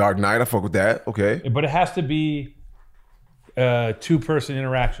talking. Dark Knight, I fuck with that. Okay. But it has to be 2-person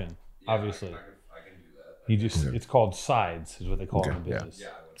interaction. Obviously, I can do that. it's called sides, is what they call it in business. Yeah.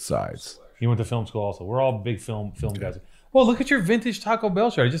 Sides. He went to film school also. We're all big film guys. Well, look at your vintage Taco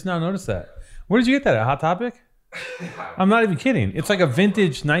Bell shirt. I just now noticed that. Where did you get that? At Hot Topic? I'm not even kidding. It's like a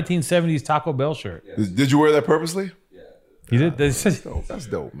vintage 1970s Taco Bell shirt. Did you wear that purposely? He did. That's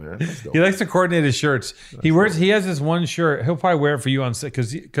dope, man. That's dope. He likes to coordinate his shirts. He has this one shirt. He'll probably wear it for you on set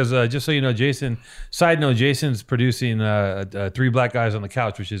because just so you know, Jason. Side note: Jason's producing Three Black Guys on the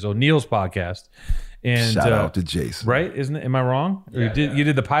Couch, which is O'Neill's podcast. And shout out to Jason. Right? Isn't it? Am I wrong? Or you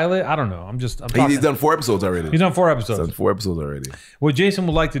did the pilot? I don't know. I'm talking. He's done 4 episodes already. He's done 4 episodes. He's done 4 episodes already. What Jason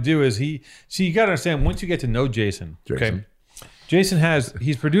would like to do is you got to understand, once you get to know Jason. Okay.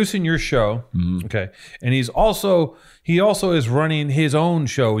 He's producing your show, okay, and he also is running his own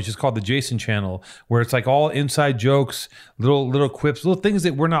show, which is called the Jason Channel, where it's like all inside jokes, little quips, little things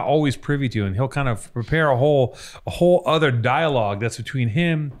that we're not always privy to, and he'll kind of prepare a whole other dialogue that's between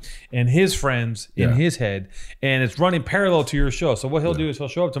him and his friends in his head, and it's running parallel to your show. So what he'll do is he'll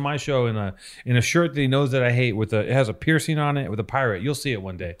show up to my show in a shirt that he knows that I hate it has a piercing on it with a pirate. You'll see it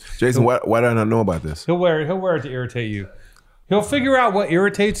one day. Jason, why do I not know about this? He'll wear it to irritate you. He'll figure out what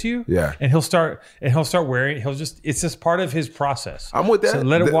irritates you, and he'll start wearing. It's just part of his process. I'm with that. So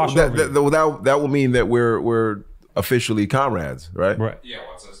let it wash over you. That will mean that we're officially comrades, right? Right. Yeah.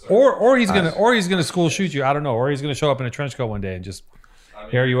 Once I start. Or he's gonna school shoot you. I don't know. Or he's gonna show up in a trench coat one day and just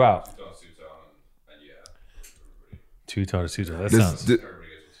air you out. Two-tone to two-tone.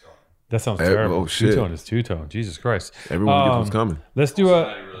 That sounds terrible. Oh shit. Two-tone is two-tone. Jesus Christ. Everyone gets what's coming. Let's do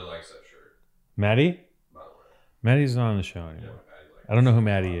Maddie really likes that shirt. Maddie? Maddie's not on the show anymore. I don't know who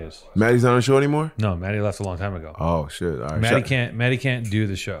Maddie is. Maddie's not on the show anymore? No, Maddie left a long time ago. Oh shit. All right. Maddie can't do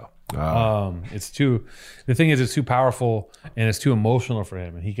the show. It's too. The thing is, it's too powerful and it's too emotional for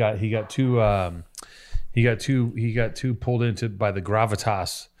him. And he got too pulled into by the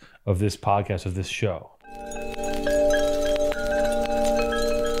gravitas of this podcast, of this show.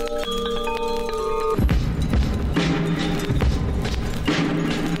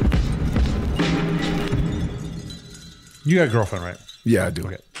 You got a girlfriend, right? Yeah, I do.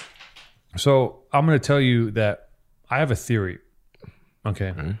 Okay. So I'm going to tell you that I have a theory.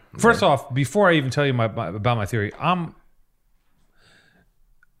 Okay. Mm-hmm. First off, before I even tell you about my theory, I'm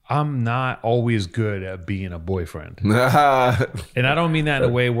not always good at being a boyfriend, and I don't mean that in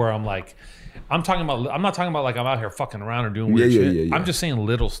a way where I'm like, I'm not talking about like I'm out here fucking around or doing weird shit. Yeah. I'm just saying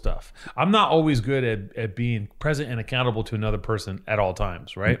little stuff. I'm not always good at being present and accountable to another person at all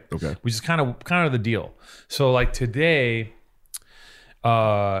times, right? Okay. Which is kind of the deal. So like today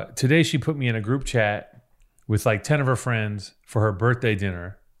she put me in a group chat with like 10 of her friends for her birthday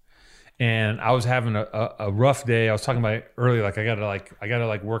dinner. And I was having a rough day. I was talking about it earlier. Like I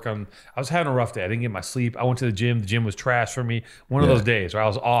gotta work on. I was having a rough day. I didn't get my sleep. I went to the gym. The gym was trash for me. One of those days where I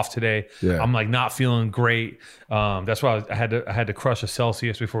was off today. Yeah. I'm like not feeling great. That's why I had to crush a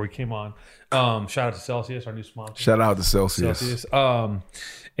Celsius before we came on. Shout out to Celsius, our new sponsor. Shout out to Celsius.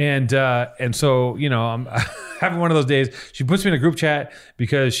 And so I'm having one of those days. She puts me in a group chat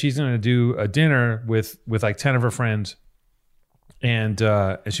because she's gonna do a dinner with like 10 of her friends. And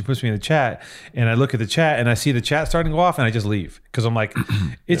she puts me in the chat, and I look at the chat, and I see the chat starting to go off, and I just leave because I'm like,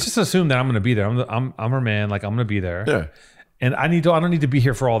 it's just assumed that I'm going to be there. I'm her man, like I'm going to be there. Yeah. And I don't need to be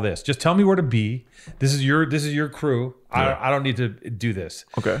here for all this. Just tell me where to be. This is your crew. Yeah. I don't need to do this.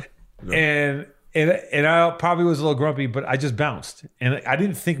 Okay. Yeah. And I probably was a little grumpy, but I just bounced, and I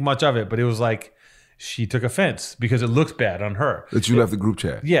didn't think much of it. But it was like she took offense because it looked bad on her that you left the group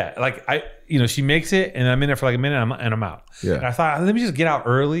chat. Yeah, like she makes it, and I'm in there for like a minute, and I'm out. Yeah. And I thought, let me just get out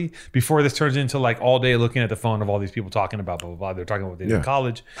early before this turns into like all day looking at the phone of all these people talking about blah blah blah. They're talking about what they did in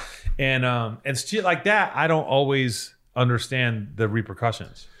college, and shit like that. I don't always understand the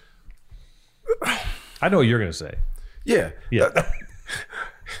repercussions. I know what you're gonna say. Yeah.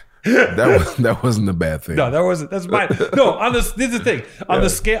 That wasn't a bad thing. No, that wasn't. That's mine. No, this is the thing. On the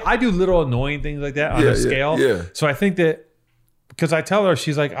scale, I do little annoying things like that on the scale. Yeah. So I think that because I tell her,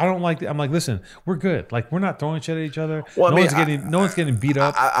 she's like, I don't like that. I'm like, listen, we're good. Like we're not throwing shit at each other. Well, no one's getting beat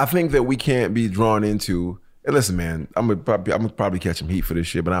up. I think that we can't be drawn into. And listen, man, I'm gonna probably catch some heat for this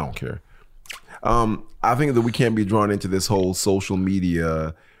shit, but I don't care. I think that we can't be drawn into this whole social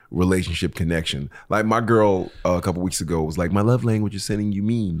media relationship connection. Like my girl a couple weeks ago was like, my love language is sending you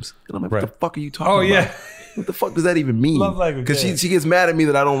memes. And I'm like, what the fuck are you talking about? What the fuck does that even mean? Love language. Because she gets mad at me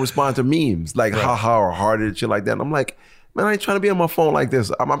that I don't respond to memes. Like haha or hearted shit like that. And I'm like, man, I ain't trying to be on my phone like this.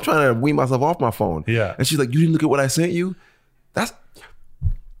 I'm trying to wean myself off my phone. Yeah. And she's like, you didn't look at what I sent you?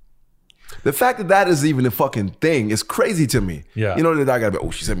 The fact that that is even a fucking thing is crazy to me. Yeah. You know, that I gotta be,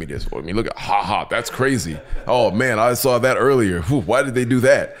 oh, she sent me this. I mean, look at, that's crazy. Oh man, I saw that earlier. Whew, why did they do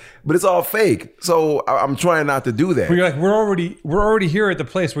that? But it's all fake. So I'm trying not to do that. But you're like, we're already here at the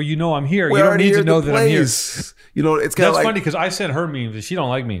place where you know I'm here. We're You don't already need here to at know the that I'm here. place. You know, it's kind of That's like, funny because I sent her memes and she don't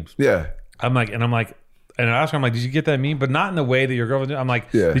like memes. yeah. I'm like, and I asked her, I'm like, did you get that meme? But not in the way that your girlfriend did. I'm like,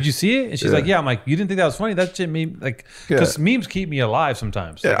 Yeah. did you see it? And she's Yeah. like, yeah. I'm like, you didn't think that was funny? That shit meme, like, because memes keep me alive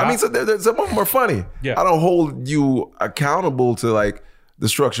sometimes. Yeah, Like, I mean, so some of them are funny. Yeah. I don't hold you accountable to like the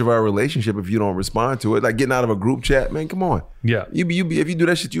structure of our relationship if you don't respond to it. Like getting out of a group chat, man, come on. Yeah. You be if you do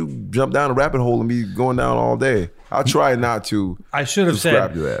that shit, you jump down a rabbit hole and be going down all day. I'll try not to. I should have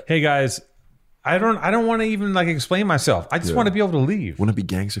subscribe said, to that. hey guys, I don't want to even like explain myself. I just want to be able to leave. Wouldn't it be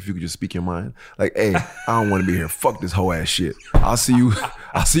gangster if you could just speak your mind? Like, hey, I don't want to be here. Fuck this whole ass shit. I'll see you.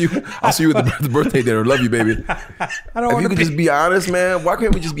 I'll see you at the birthday dinner. Love you, baby. I don't If want you to could just be honest, man. Why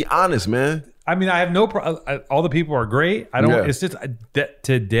can't we just be honest, man? I mean, I have no all the people are great. I don't. Yeah. It's just that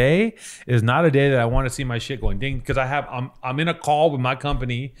today is not a day that I want to see my shit going ding because I'm in a call with my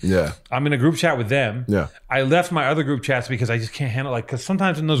company. Yeah. I'm in a group chat with them. Yeah. I left my other group chats because I just can't handle because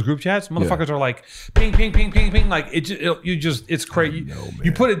sometimes in those group chats, motherfuckers are like ping, ping, ping, ping, ping. Like it's crazy.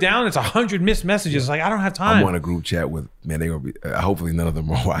 You put it down, it's 100 missed messages. Like I don't have time. I'm on a group chat with, man, they gonna be, hopefully none of them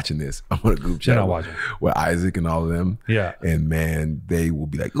are watching this. I'm on a group chat not watching. with Isaac and all of them. Yeah. And man, they will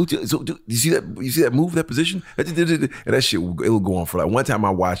be like, oh, so you see that move, that position? And that shit, it'll go on for like, one time I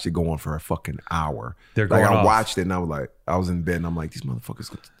watched it go on for a fucking hour. They're like going I off. watched it and I was like, I was in bed and I'm like, these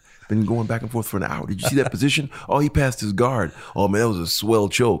motherfuckers been going back and forth for an hour. Did you see that position? Oh, he passed his guard. Oh man, that was a swell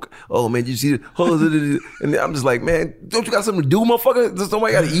choke. Oh man, did you see it? Oh, and I'm just like, man, don't you got something to do, motherfucker? Does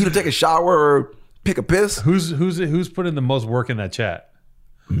somebody got to eat or take a shower or pick a piss? Who's putting the most work in that chat?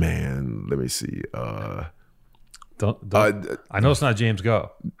 Man, let me see. Don't I know it's not James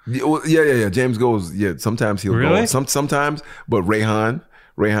Go. Yeah. James goes. Yeah, sometimes he'll Really? go. Sometimes, but Rayhan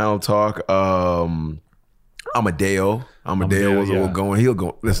will talk. Amadeo will go and he'll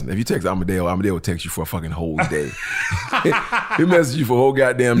go. Listen, if you text Amadeo will text you for a fucking whole day. He messages you for a whole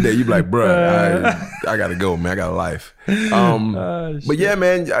goddamn day. You be like, bruh, I gotta go, man. I got a life. But yeah,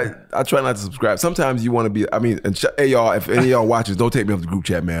 man, I try not to subscribe. Sometimes you want to be. I mean, and hey y'all, if any of y'all watches, don't take me off the group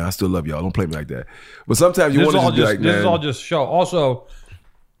chat, man. I still love y'all. Don't play me like that. But sometimes you want to just be like, man. This is all just show. Also,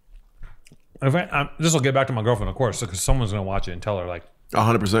 this will get back to my girlfriend, of course, because someone's gonna watch it and tell her like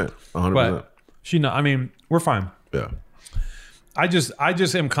 100%, 100%. But she know. I mean, we're fine. Yeah. I just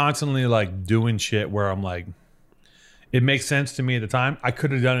am constantly like doing shit where I'm like, it makes sense to me at the time. I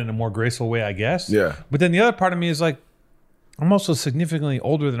could have done it in a more graceful way, I guess. Yeah. But then the other part of me is like, I'm also significantly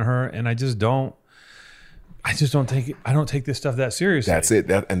older than her, and I just don't take it. I don't take this stuff that seriously. That's it.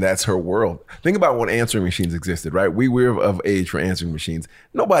 And that's her world. Think about when answering machines existed, right? We were of age for answering machines.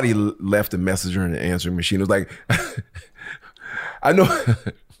 Nobody left a messenger in an answering machine. It was like,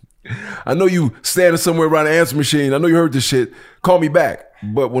 I know you standing somewhere around an answering machine. I know you heard this shit. Call me back.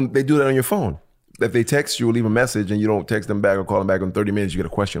 But when they do that on your phone, if they text you or leave a message and you don't text them back or call them back in 30 minutes, you get a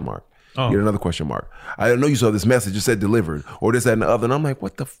question mark. Oh. You get another question mark. I know you saw this message. It said delivered or this, that, and the other. And I'm like,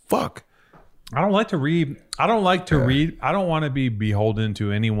 what the fuck? I don't like to read. I don't like to read. I don't want to be beholden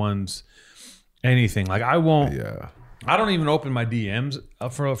to anyone's anything. Like I won't. Yeah. I don't even open my DMs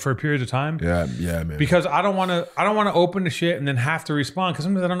for a period of time. Yeah, man. Because I don't want to open the shit and then have to respond. Because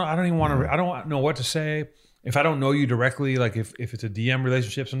sometimes I don't know. I don't even want to. I don't know what to say if I don't know you directly. Like if it's a DM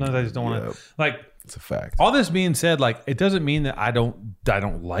relationship, sometimes I just don't want to. Like it's a fact. All this being said, like it doesn't mean that I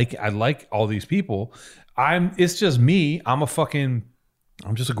don't like. I like all these people. It's just me.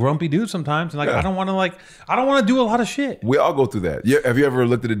 I'm just a grumpy dude sometimes, and like I don't want to do a lot of shit. We all go through that. Yeah, have you ever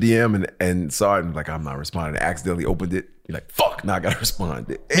looked at a DM and saw it and like I'm not responding, and accidentally opened it? You're like, fuck, now I gotta respond.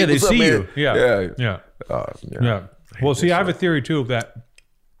 Hey, Yeah, they what's up, see man? you. Yeah. Yeah. Well, see, I have a theory too that,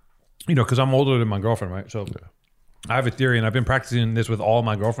 because I'm older than my girlfriend, right? So I have a theory, and I've been practicing this with all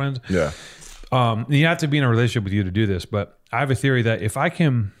my girlfriends. Yeah. You have to be in a relationship with you to do this, but I have a theory that if I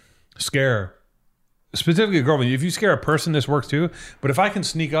can scare. Specifically a girlfriend. If you scare a person, this works too. But if I can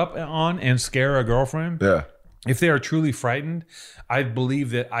sneak up on and scare a girlfriend, if they are truly frightened, I believe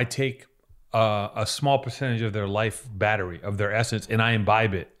that I take a small percentage of their life battery, of their essence, and I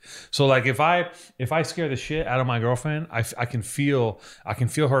imbibe it. So like if I scare the shit out of my girlfriend, I can feel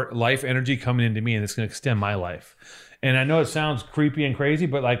her life energy coming into me, and it's going to extend my life. And I know it sounds creepy and crazy,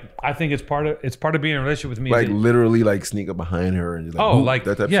 but like I think it's part of being in a relationship with me. Like literally, like sneak up behind her and like,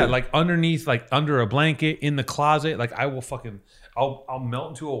 that type of shit. Like underneath, like under a blanket, in the closet. Like I will I'll melt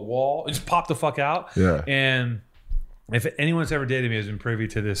into a wall and just pop the fuck out. Yeah. And If anyone's ever dated me has been privy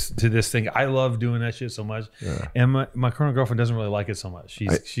to this thing, I love doing that shit so much. Yeah. And my current girlfriend doesn't really like it so much.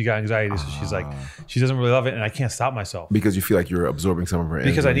 She got anxiety, so she's like, she doesn't really love it, and I can't stop myself. Because you feel like you're absorbing some of her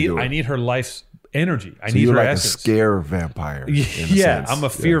energy. Because I need her life's energy. I so need you're her like essence. a scare vampire. Yeah, I'm a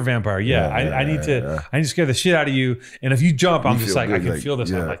fear vampire. Yeah, I need to scare the shit out of you. And if you jump, I'm just like, I can feel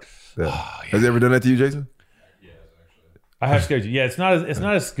this. I'm like, oh, yeah. Has he ever done that to you, Jason? I have scared you. Yeah, it's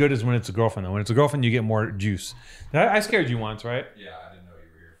not as good as when it's a girlfriend though. When it's a girlfriend, you get more juice. I scared you once, right? Yeah, I didn't know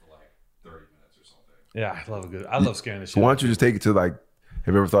you were here for like 30 minutes or something. Yeah, I love scaring the shit. So why don't you just take it to like?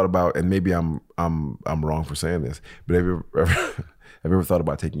 Have you ever thought about? And maybe I'm wrong for saying this, but have you ever thought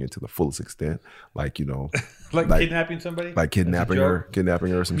about taking it to the fullest extent? Like like kidnapping somebody, like kidnapping her,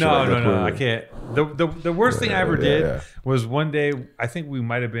 or some shit like that. No, I can't. The worst thing I ever did was one day. I think we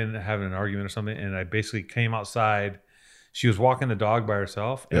might have been having an argument or something, and I basically came outside. She was walking the dog by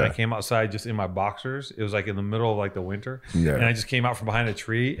herself, and I came outside just in my boxers. It was like in the middle of like the winter, and I just came out from behind a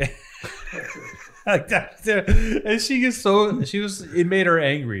tree, like that. And it made her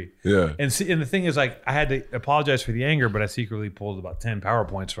angry. Yeah. And the thing is, like, I had to apologize for the anger, but I secretly pulled about 10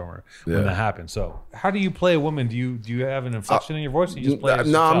 PowerPoints from her when that happened. So, how do you play a woman? Do you have an inflection in your voice? Or you just play it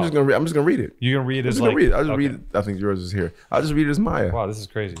no, I'm just gonna read it. You're gonna read it as I'll just read it. I think yours is here. I'll just read it as Maya. Wow, this is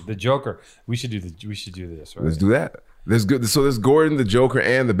crazy. The Joker. We should do this. Right? Let's do that. There's good. So there's Gordon, the Joker,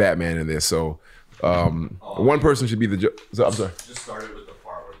 and the Batman in this. So one person should be the Joker. So, I'm sorry. Just started with the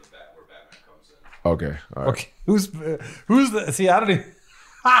part where Batman comes in. Okay. All right. Okay. Who's the? See, I don't even.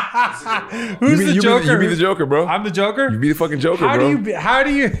 Who's the Joker? You be the Joker, bro. I'm the Joker. You be the fucking Joker, bro. How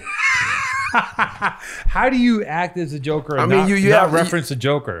do you act as a Joker? And you have reference a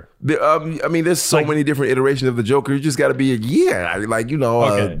Joker. There's so many different iterations of the Joker. You just got to be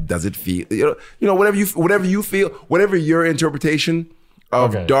does it feel? Whatever you feel, whatever your interpretation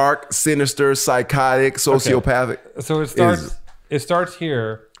of dark, sinister, psychotic, sociopathic. So it starts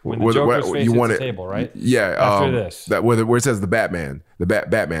here when the Joker's face hits the table, right? Yeah. After this, where it says the Batman,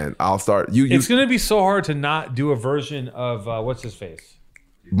 Batman. I'll start. It's going to be so hard to not do a version of what's his face.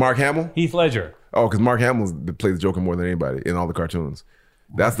 Mark Hamill? Heath Ledger. Oh, because Mark Hamill plays the Joker more than anybody in all the cartoons.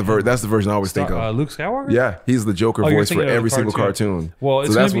 That's the version I always think of. Luke Skywalker? Yeah, he's the Joker voice for every single cartoon. Well,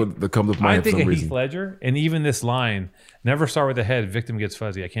 so that's what comes up with my head for some reason. I think of Heath Ledger, and even this line, never start with the head, victim gets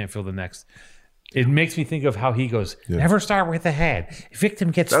fuzzy, I can't feel the next. It makes me think of how he goes, never start with the head,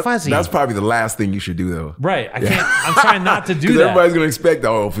 victim gets fuzzy. That's probably the last thing you should do, though. Right. I'm trying not to do that. Everybody's going to expect,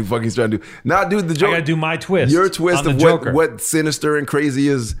 if we fucking trying to do. Not do the Joker. I got to do my twist. Your twist of what sinister and crazy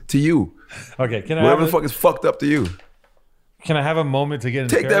is to you. Okay. Whatever the fuck is fucked up to you. Can I have a moment to get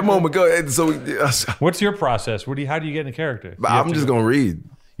into character? Take that moment. Go ahead. So, what's your process? How do you get into character? I'm just going to read.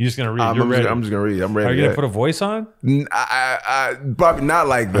 You're just gonna read. I'm just gonna read. I'm ready. Are you gonna put a voice on? I probably not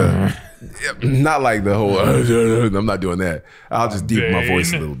like the whole. I'm not doing that. I'll just deepen my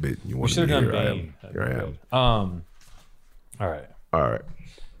voice a little bit. We should have done Bane. Here I am. All right.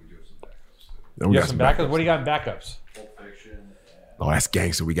 You have some backups. What do you got in backups? Pulp Fiction. Oh, that's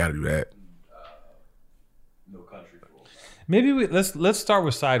gangster. We got to do that. No Country for Old Men. Maybe let's start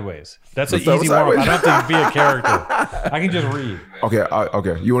with Sideways. That's an easy warm-up. I don't have to be a character. I can just read.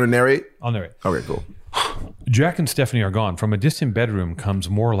 Okay. You want to narrate? I'll narrate. Okay, cool. Jack and Stephanie are gone. From a distant bedroom comes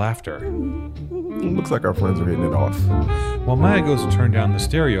more laughter. Looks like our friends are hitting it off. While Maya goes to turn down the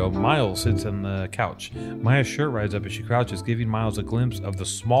stereo, Miles sits on the couch. Maya's shirt rides up as she crouches, giving Miles a glimpse of the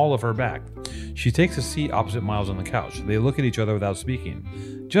small of her back. She takes a seat opposite Miles on the couch. They look at each other without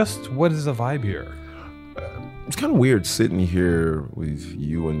speaking. Just what is the vibe here? It's kind of weird sitting here with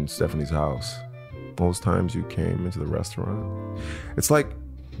you in Stephanie's house. Most times you came into the restaurant. It's like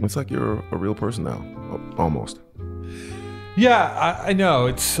you're a real person now, almost. Yeah, I know.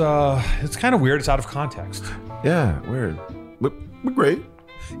 It's kind of weird. It's out of context. Yeah, weird. But great.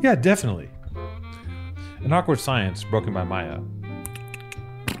 Yeah, definitely. An Awkward Science, broken by Maya.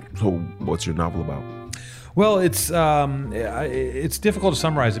 So, what's your novel about? Well, it's difficult to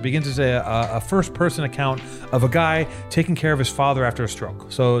summarize. It begins as a first-person account of a guy taking care of his father after a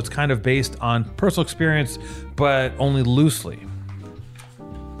stroke. So it's kind of based on personal experience, but only loosely.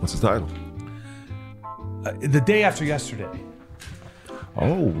 What's the title? The Day After Yesterday.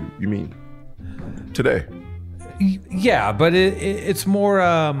 Oh, you mean today? Yeah, but it's more...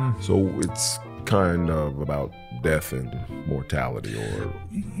 So it's kind of about death and mortality, or...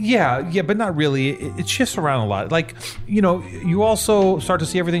 Yeah, but not really. It shifts around a lot. Like, you also start to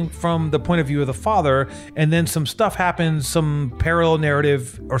see everything from the point of view of the father, and then some stuff happens, some parallel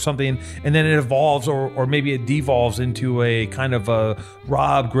narrative or something, and then it evolves, or maybe it devolves into a kind of a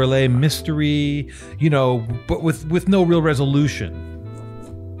Rob Grillet mystery, but with no real resolution.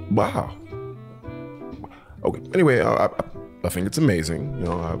 Wow. Okay. Anyway, I think it's amazing. You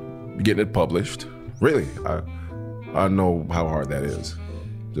know, getting it published. Really, I know how hard that is,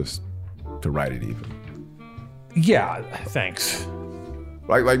 just to write it even. Yeah, thanks.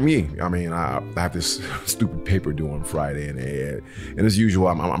 Like me. I mean, I have this stupid paper due on Friday, and as usual,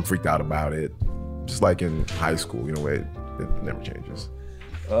 I'm freaked out about it. Just like in high school, you know, it never changes.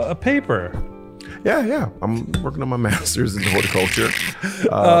 A paper. Yeah. I'm working on my master's in horticulture.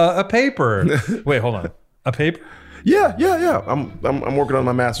 A paper. Wait, hold on. A paper? Yeah. I'm working on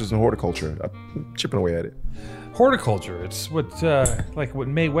my master's in horticulture. I'm chipping away at it. Horticulture. It's what like what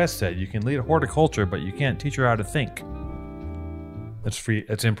Mae West said. You can lead a horticulture, but you can't teach her how to think. That's free.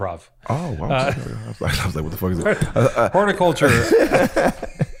 It's improv. Oh, wow. I was like, what the fuck is it? Horticulture.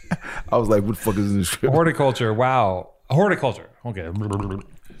 I was like, what the fuck is this? Horticulture. Wow. Horticulture. Okay.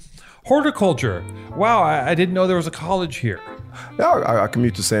 Horticulture. Wow. I didn't know there was a college here. Yeah, I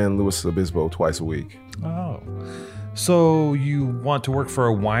commute to San Luis Obispo twice a week. Oh. So you want to work for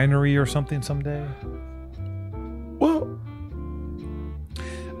a winery or something someday? Well,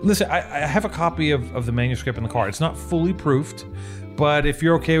 listen, I have a copy of the manuscript in the car. It's not fully proofed, but if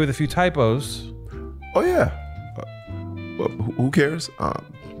you're okay with a few typos. Oh, yeah. Well, who cares?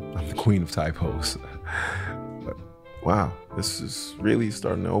 I'm the queen of typos. But, wow, this is really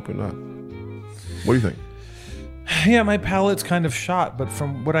starting to open up. What do you think? Yeah, my palate's kind of shot, but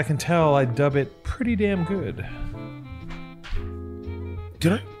from what I can tell, I dub it pretty damn good.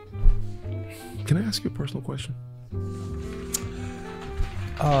 Can I ask you a personal question?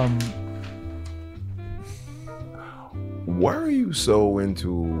 Why are you so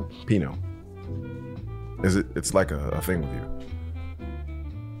into Pinot? It's like a thing with you?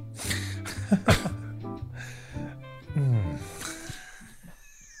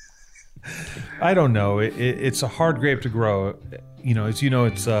 I don't know. It's a hard grape to grow. You know,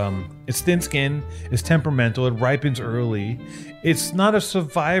 it's thin skinned, it's temperamental, it ripens early. It's not a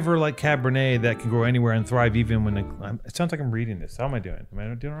survivor like Cabernet that can grow anywhere and thrive even when it sounds like I'm reading this. How am I doing? Am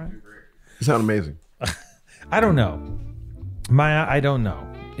I doing all right? You sound amazing. I don't know. Maya, I don't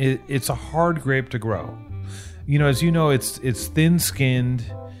know. It's a hard grape to grow. You know, as you know, it's thin skinned,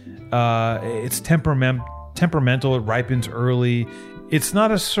 it's temperamental, it ripens early. It's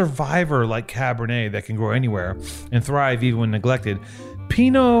not a survivor like Cabernet that can grow anywhere and thrive even when neglected.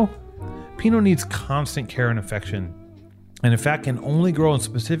 Pinot needs constant care and affection, and in fact can only grow in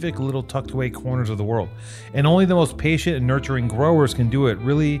specific little tucked away corners of the world. And only the most patient and nurturing growers can do it.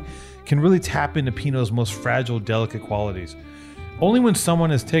 Can really tap into Pinot's most fragile, delicate qualities. Only when someone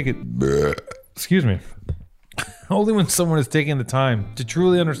has taken only when someone has taken the time to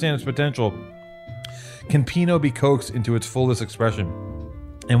truly understand its potential can Pinot be coaxed into its fullest expression.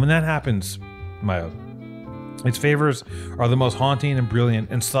 And when that happens, Maya, its flavors are the most haunting and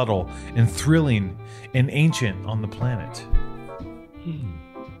brilliant and subtle and thrilling and ancient on the planet.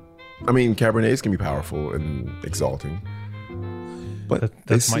 I mean, Cabernets can be powerful and exalting. But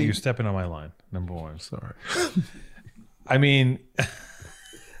you're stepping on my line, number one. Sorry. I mean...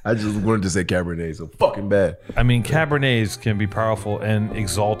 I just wanted to say Cabernet so fucking bad. I mean, Cabernets can be powerful and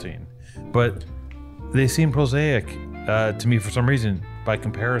exalting, but they seem prosaic to me for some reason by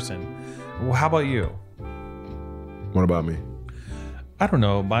comparison. Well, how about you? What about me? I don't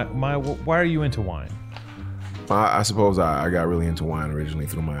know. Why are you into wine? I suppose I got really into wine originally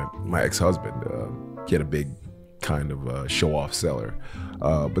through my ex-husband. He had a big kind of show-off cellar.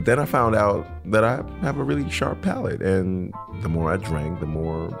 But then I found out that I have a really sharp palate, and the more I drank, the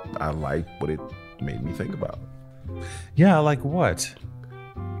more I liked what it made me think about. Yeah, like what?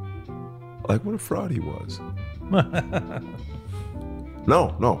 Like what a fraud he was.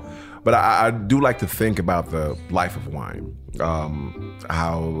 No. But I do like to think about the life of wine,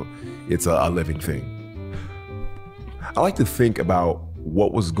 how it's a living thing. I like to think about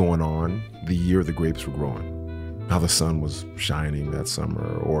what was going on the year the grapes were growing. How the sun was shining that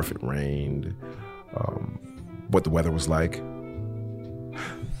summer, or if it rained, what the weather was like.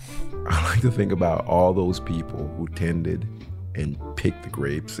 I like to think about all those people who tended and picked the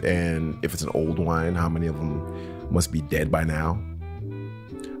grapes, and if it's an old wine, how many of them must be dead by now.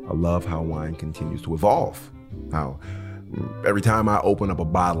 I love how wine continues to evolve. How every time I open up a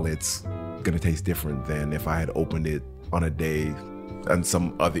bottle, it's gonna taste different than if I had opened it on a day and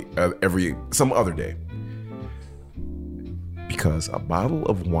some other day. Because a bottle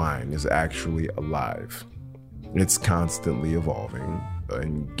of wine is actually alive. It's constantly evolving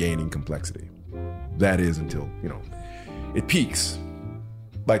and gaining complexity. That is until, it peaks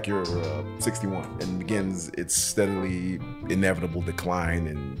like you're 61 and begins its steadily inevitable decline,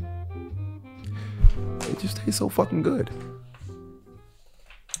 and it just tastes so fucking good.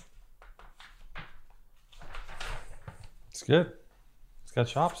 It's good. It's got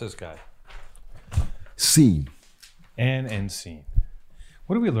chops, this guy. Scene. And scene.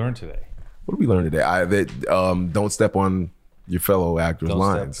 What did we learn today? What did we learn today? Don't step on your fellow actors'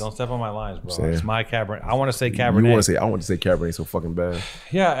 lines. Don't step on my lines, bro. Saying. It's my Cabernet. I want to say Cabernet. I want to say Cabernet so fucking bad.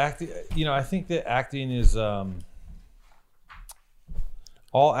 Yeah, acting. I think that acting is. All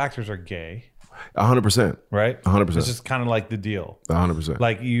actors are gay. 100%. Right? 100%. This is kind of like the deal. 100%.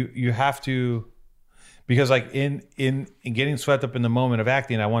 Like you have to, because like in getting swept up in the moment of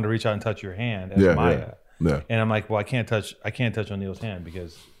acting, I wanted to reach out and touch your hand as Maya. Yeah. And I'm like, well, I can't touch O'Neill's hand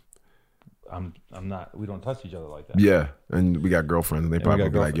because I'm not. We don't touch each other like that. Yeah, and we got girlfriends, and they probably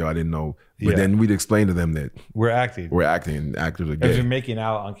be like, "Yo, I didn't know." But Yeah. then we'd explain to them that We're acting. and actors are Because gay. you're making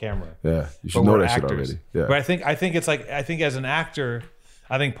out on camera. Yeah, you should But know we're that shit actors. already. Yeah, But I think it's like, I think as an actor,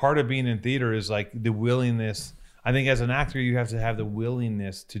 I think part of being in theater is like the willingness. I think as an actor, you have to have the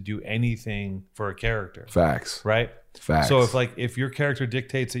willingness to do anything for a character. facts. Right? Facts. So if your character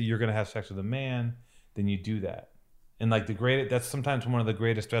dictates that you're going to have sex with a man, then you do that. And like that's sometimes one of the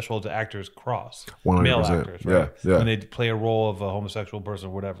greatest thresholds that actors cross. 100%. Male actors, right? Yeah. When they play a role of a homosexual person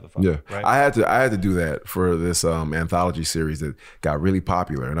or whatever the fuck. Yeah, Right? I had to do that for this anthology series that got really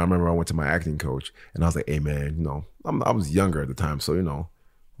popular. And I remember I went to my acting coach and I was like, "Hey man, I was younger at the time, so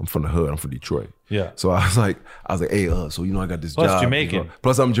I'm from the hood. I'm from Detroit. Yeah. So I was like, hey, so I got this Plus job. Jamaican.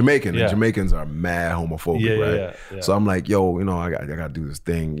 Plus I'm Jamaican, Yeah. and Jamaicans are mad homophobic, Yeah, right? yeah. So I'm like, yo, I got to do this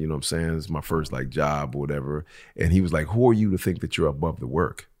thing. You know what I'm saying? It's my first like job or whatever. And he was like, who are you to think that you're above the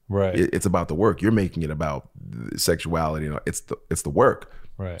work? Right. It's about the work. You're making it about sexuality. It's the work.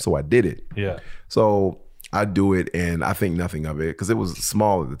 Right. So I did it. Yeah. So I do it, and I think nothing of it because it was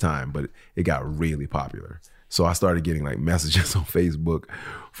small at the time, but it got really popular. So I started getting like messages on Facebook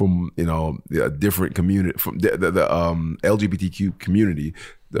from the different community, from the LGBTQ community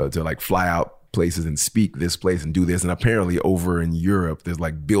to like fly out places and speak this place and do this. And apparently over in Europe, there's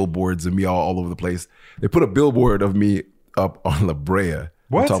like billboards of me all over the place. They put a billboard of me up on La Brea.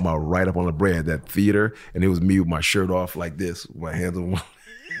 What? I'm talking about right up on La Brea, that theater, and it was me with my shirt off like this, with my hands on my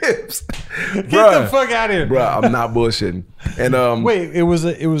hips. Get the fuck out of here, Bruh, I'm not bullshitting. And wait, it was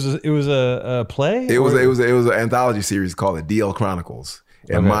a play. it was an anthology series called the DL Chronicles.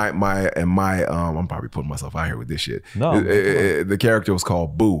 And Okay. my I'm probably putting myself out here with this shit. No. The character was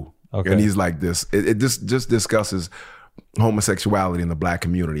called Boo. Okay. And he's like this. It just discusses homosexuality in the black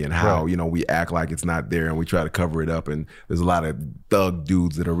community and how we act like it's not there and we try to cover it up, and there's a lot of thug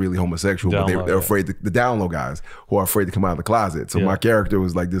dudes that are really homosexual, but they're afraid the down low guys who are afraid to come out of the closet. So my character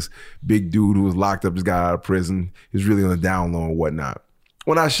was like this big dude who was locked up, just got out of prison. He was really on the down low and whatnot.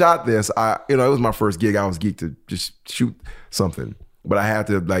 When I shot this, it was my first gig. I was geeked to just shoot something, but I had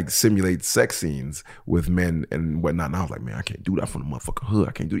to like simulate sex scenes with men and whatnot. And I was like, man, I can't do that from the motherfucking hood.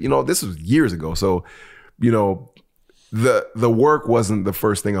 I can't do it. This was years ago. So, the work wasn't the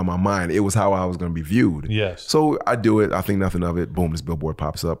first thing on my mind. It was how I was going to be viewed. Yes. So I do it. I think nothing of it. Boom, this billboard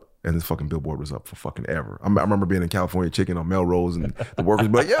pops up. And this fucking billboard was up for fucking ever. I remember being in California Chicken on Melrose, and the workers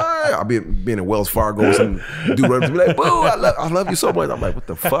be like, yeah. I'll be being in Wells Fargo, some dude runs to me like, boo, I love you so much. I'm like, what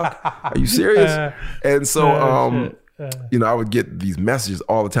the fuck? Are you serious? And so, I would get these messages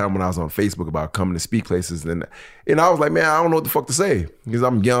all the time when I was on Facebook about coming to speak places. And I was like, man, I don't know what the fuck to say. Because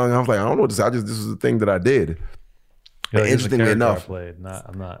I'm young. I was like, I don't know what to say. this is the thing that I did. Interestingly enough,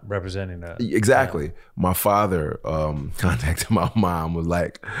 I'm not representing that. Exactly. My father contacted my mom, was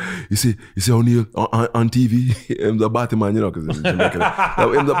like, you see O'Neill on TV? I'm the Batman, because in Jamaica.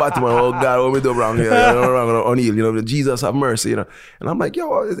 I'm the Batman, oh God, what we do wrong here? O'Neill, Jesus have mercy, And I'm like,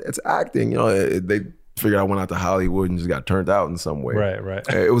 yo, it's acting. They figured I went out to Hollywood and just got turned out in some way. Right.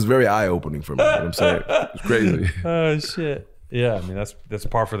 It was very eye-opening for me. You know what I'm saying? It was crazy. Oh, shit. Yeah, I mean, that's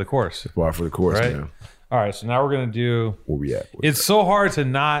par for the course. Par for the course, Right? man. All right, so now we're going to do... Where we at? It's so hard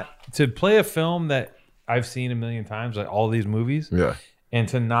to play a film that I've seen a million times, like all these movies. Yeah. And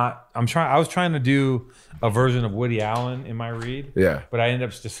to not... I was trying to do a version of Woody Allen in my read. Yeah. But I ended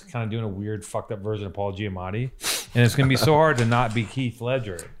up just kind of doing a weird, fucked up version of Paul Giamatti. And it's going to be so hard to not be Keith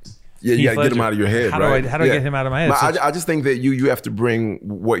Ledger. Yeah, you got to get him out of your head, right? How do I get him out of my head? I just think that you have to bring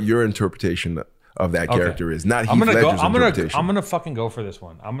what your interpretation of that character is, not Heath Ledger's interpretation. I'm gonna fucking go for this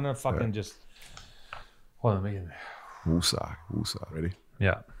one. I'm gonna fucking just... Hold on, make it... Woosah. Ready?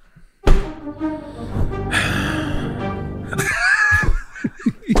 Yeah.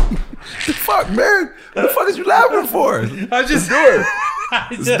 The fuck, man? What the fuck is you laughing for? I just do it.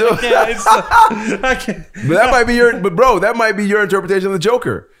 I can't. But bro, that might be your interpretation of the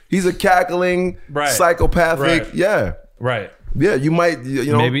Joker. He's a cackling, psychopathic. Right. Yeah. Right. Yeah, you might,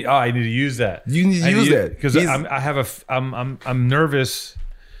 maybe. Oh, I need to use that. You need to use that because I'm nervous.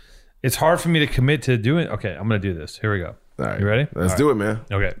 It's hard for me to commit to doing. Okay, I'm gonna do this. Here we go. All right. You ready? Let's All do it, man.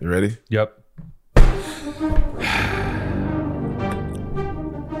 Okay. You ready? Yep.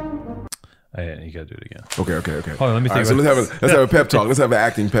 You gotta do it again. Okay. Hold on, let me think. So let's have a pep talk. Let's have an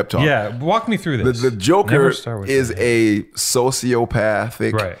acting pep talk. Yeah, walk me through this. The Joker Never start with is that. a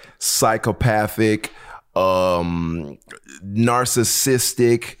sociopathic, Right. psychopathic,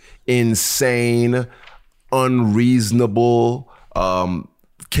 narcissistic, insane, unreasonable,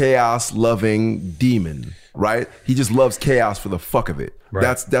 chaos-loving demon. Right? He just loves chaos for the fuck of it.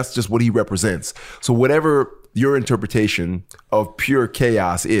 Right. That's just what he represents. So whatever your interpretation of pure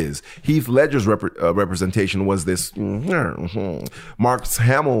chaos is, Heath Ledger's representation was this. Mark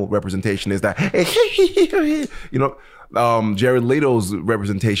Hamill representation is that. Jared Leto's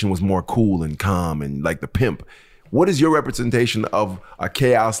representation was more cool and calm and like the pimp. What is your representation of a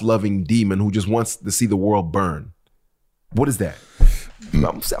chaos-loving demon who just wants to see the world burn? What is that? I'm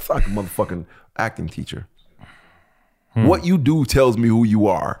like a motherfucking acting teacher. What you do tells me who you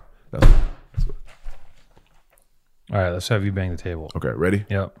are. That's what. All right, let's have you bang the table. Okay, ready?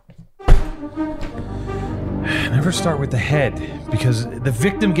 Yep. Never start with the head because the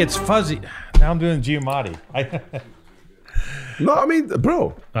victim gets fuzzy. Now I'm doing Giamatti. No, I mean, bro.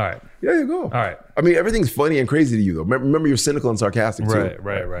 All right. There you go. All right. I mean, everything's funny and crazy to you, though. Remember, you're cynical and sarcastic, too. Right. All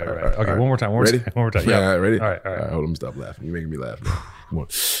Okay, right. one more time. Ready? One more time. Yeah, Yep. all right, ready? All right. Hold on, let me stop laughing. You're making me laugh. Come on.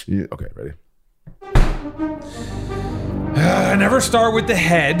 Okay, ready? Never start with the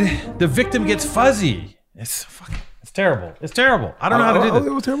head. The victim gets fuzzy. It's terrible. It's terrible. I don't know how to do this. It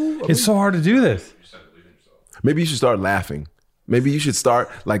was terrible. It's so hard to do this. Maybe you should start laughing. Maybe you should start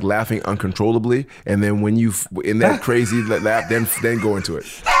like laughing uncontrollably, and then when you in that crazy laugh, then go into it.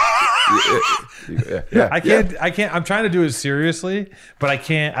 Yeah. I can't. I'm trying to do it seriously, but I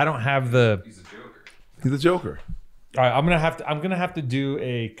can't. I don't have the. He's a joker. All right, I'm gonna have to do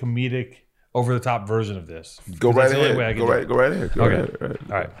a comedic, over the top version of this. Go right That's the only ahead. way I can Go do right. it. Go right ahead. Go Okay. right.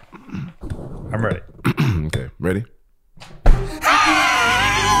 All right. I'm ready. Okay. Ready?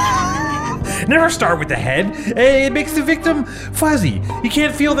 Never start with the head. It makes the victim fuzzy. You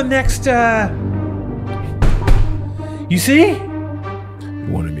can't feel the next. You see? You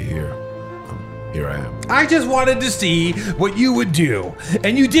wanted me here. Here I am. I just wanted to see what you would do,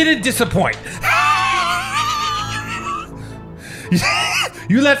 and you didn't disappoint.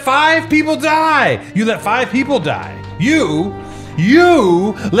 You let 5 people die. You let 5 people die. You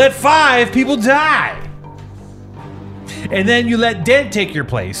let 5 people die. And then you let Dent take your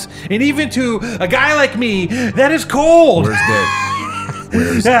place. And even to a guy like me, that is cold.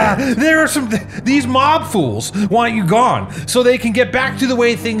 Where's Dent? There are these mob fools want you gone so they can get back to the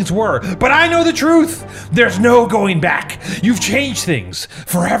way things were. But I know the truth. There's no going back. You've changed things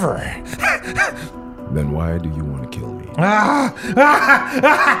forever. Then why do you want to kill me?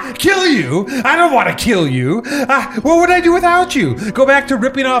 Kill you? I don't want to kill you. What would I do without you? Go back to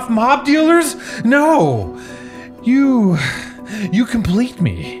ripping off mob dealers? No. You complete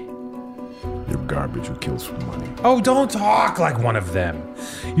me. You're garbage who kills for money. Oh, don't talk like one of them.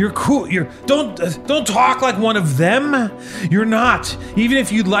 You're cool. Don't talk like one of them. You're not, even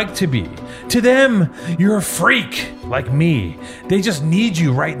if you'd like to be. To them, you're a freak like me. They just need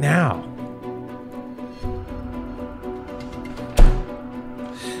you right now.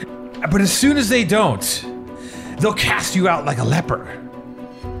 But as soon as they don't, they'll cast you out like a leper.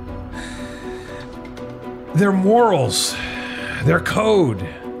 Their morals, their code,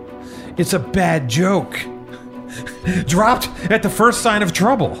 it's a bad joke. Dropped at the first sign of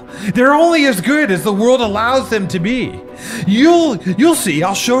trouble. They're only as good as the world allows them to be. You'll see,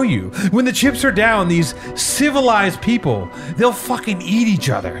 I'll show you. When the chips are down, these civilized people, they'll fucking eat each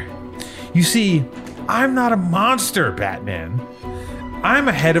other. You see, I'm not a monster, Batman. I'm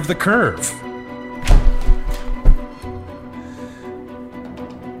ahead of the curve.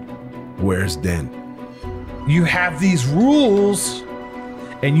 Where's Dent? You have these rules,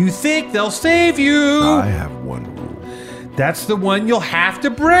 and you think they'll save you. I have one rule. That's the one you'll have to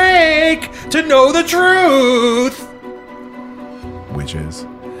break to know the truth. Which is?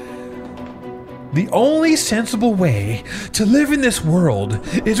 The only sensible way to live in this world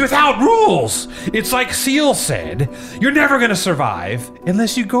is without rules. It's like Seal said, you're never gonna survive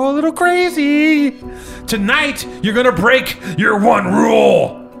unless you go a little crazy. Tonight, you're gonna break your one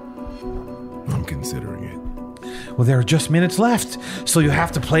rule. I'm considering it. Well, there are just minutes left, so you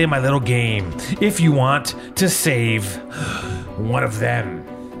have to play my little game if you want to save one of them.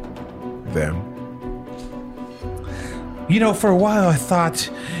 Them? You know, for a while I thought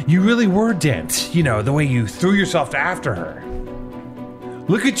you really were Dent. You know, the way you threw yourself after her.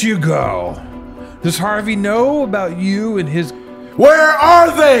 Look at you go. Does Harvey know about you and his Where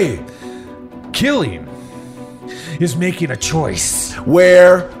are they? killing? is making a choice.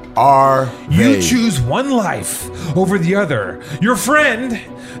 Where are You they? choose one life over the other. Your friend,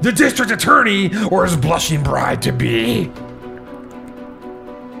 the district attorney, or his blushing bride to be.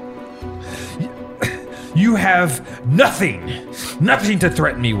 You have nothing to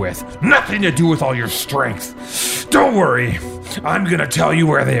threaten me with, nothing to do with all your strength. Don't worry, I'm gonna tell you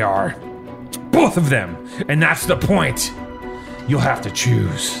where they are. Both of them, and that's the point. You'll have to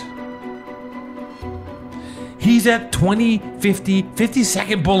choose. He's at 2050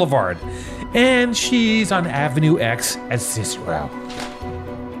 52nd Boulevard, and she's on Avenue X at Cicero.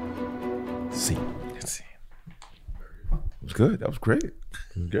 See. Let's see. That was good. That was great.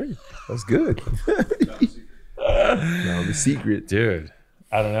 That was great. That was good. Now the secret. Dude,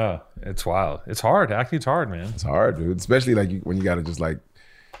 I don't know. It's wild. It's hard. Acting's hard, man. It's hard, dude. Especially like when you gotta just like,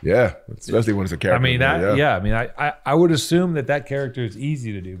 yeah. Especially when it's a character. I mean, man, I mean, I would assume that character is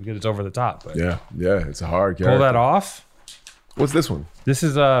easy to do because it's over the top. But yeah, it's a hard character. pull that off. What's this one? This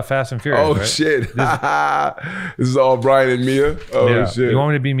is Fast and Furious. Oh right? shit! This is all Brian and Mia. Oh Yeah. shit! You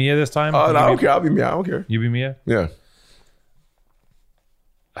want me to be Mia this time? Oh no, I don't care. I'll be Mia. I don't care. You be Mia? Yeah.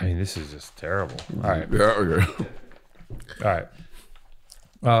 I mean, this is just terrible. All right. Yeah. Okay. All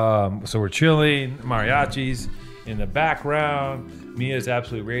right. So we're chilling, mariachis in the background. Mia's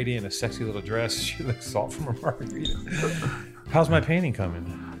absolutely radiant, a sexy little dress. She looks salt from a margarita. How's my painting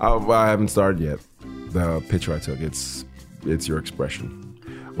coming? I haven't started yet. The picture I took, it's your expression.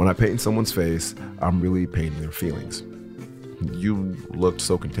 When I paint someone's face, I'm really painting their feelings. You looked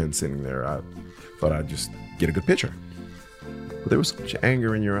so content sitting there. I thought I'd just get a good picture. But there was so much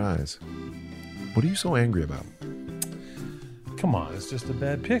anger in your eyes. What are you so angry about? Come on, it's just a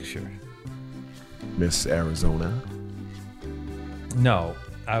bad picture. Miss Arizona? No,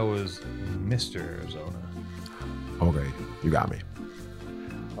 I was Mr. Arizona. Okay, you got me.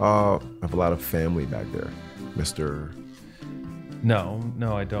 I have a lot of family back there. Mr. No,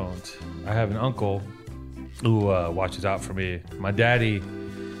 I don't. I have an uncle who watches out for me. My daddy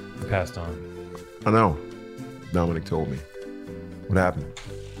passed on. I know. Dominic told me. What happened?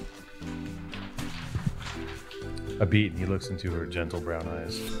 A beat, and he looks into her gentle brown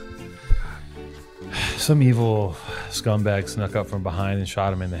eyes. Some evil scumbag snuck up from behind and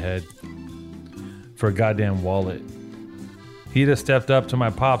shot him in the head for a goddamn wallet. He'd have stepped up to my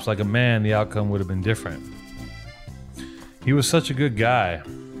pops like a man, the outcome would have been different. He was such a good guy.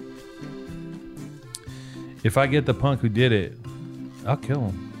 If I get the punk who did it, I'll kill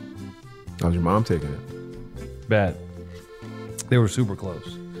him. How's your mom taking it? Bad. They were super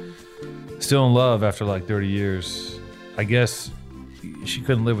close. Still in love after like 30 years. I guess she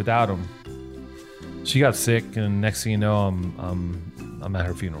couldn't live without him. She got sick, and next thing you know, I'm at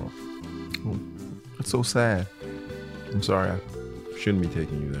her funeral. Oh, that's so sad. I'm sorry. I shouldn't be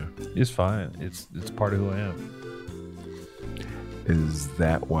taking you there. It's fine. It's part of who I am. Is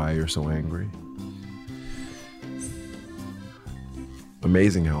that why you're so angry?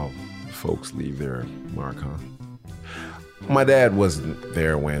 Amazing how folks leave their mark, huh? My dad wasn't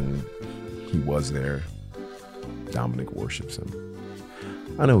there when he was there. Dominic worships him.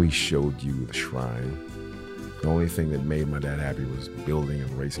 I know he showed you the shrine. The only thing that made my dad happy was building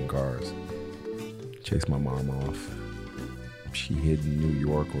and racing cars. Chased my mom off. She hid in New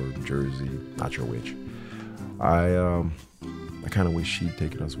York or Jersey, not sure which. I kind of wish she'd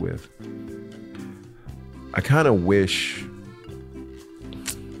taken us with. I kind of wish,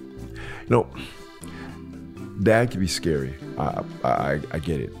 Dad can be scary. I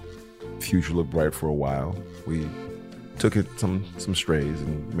get it. Future looked bright for a while. We took it some strays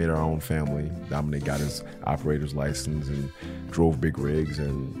and made our own family. Dominic got his operator's license and drove big rigs,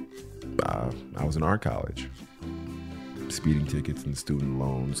 and I was in art college. Speeding tickets and student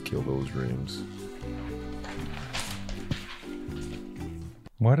loans kill those dreams.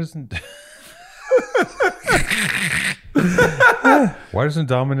 Why doesn't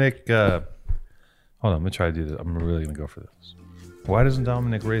Dominic hold on, I'm gonna try to do this. I'm really gonna go for this. Why doesn't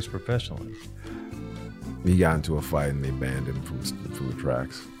Dominic race professionally? He got into a fight and they banned him from the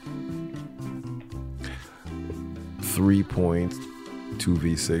tracks. 3 points,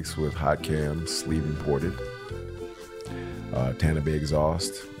 2v6 with hot cams, sleeve imported. Tanabe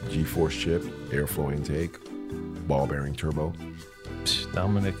exhaust, G-force chip, airflow intake, ball bearing turbo.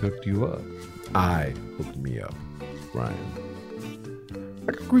 Dominic hooked you up. I hooked me up, Ryan.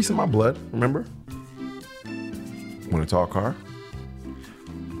 I got grease in my blood, remember? Want a tall car?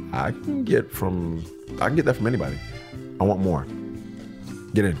 I can get that from anybody. I want more.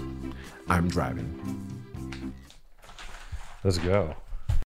 Get in. I'm driving. Let's go.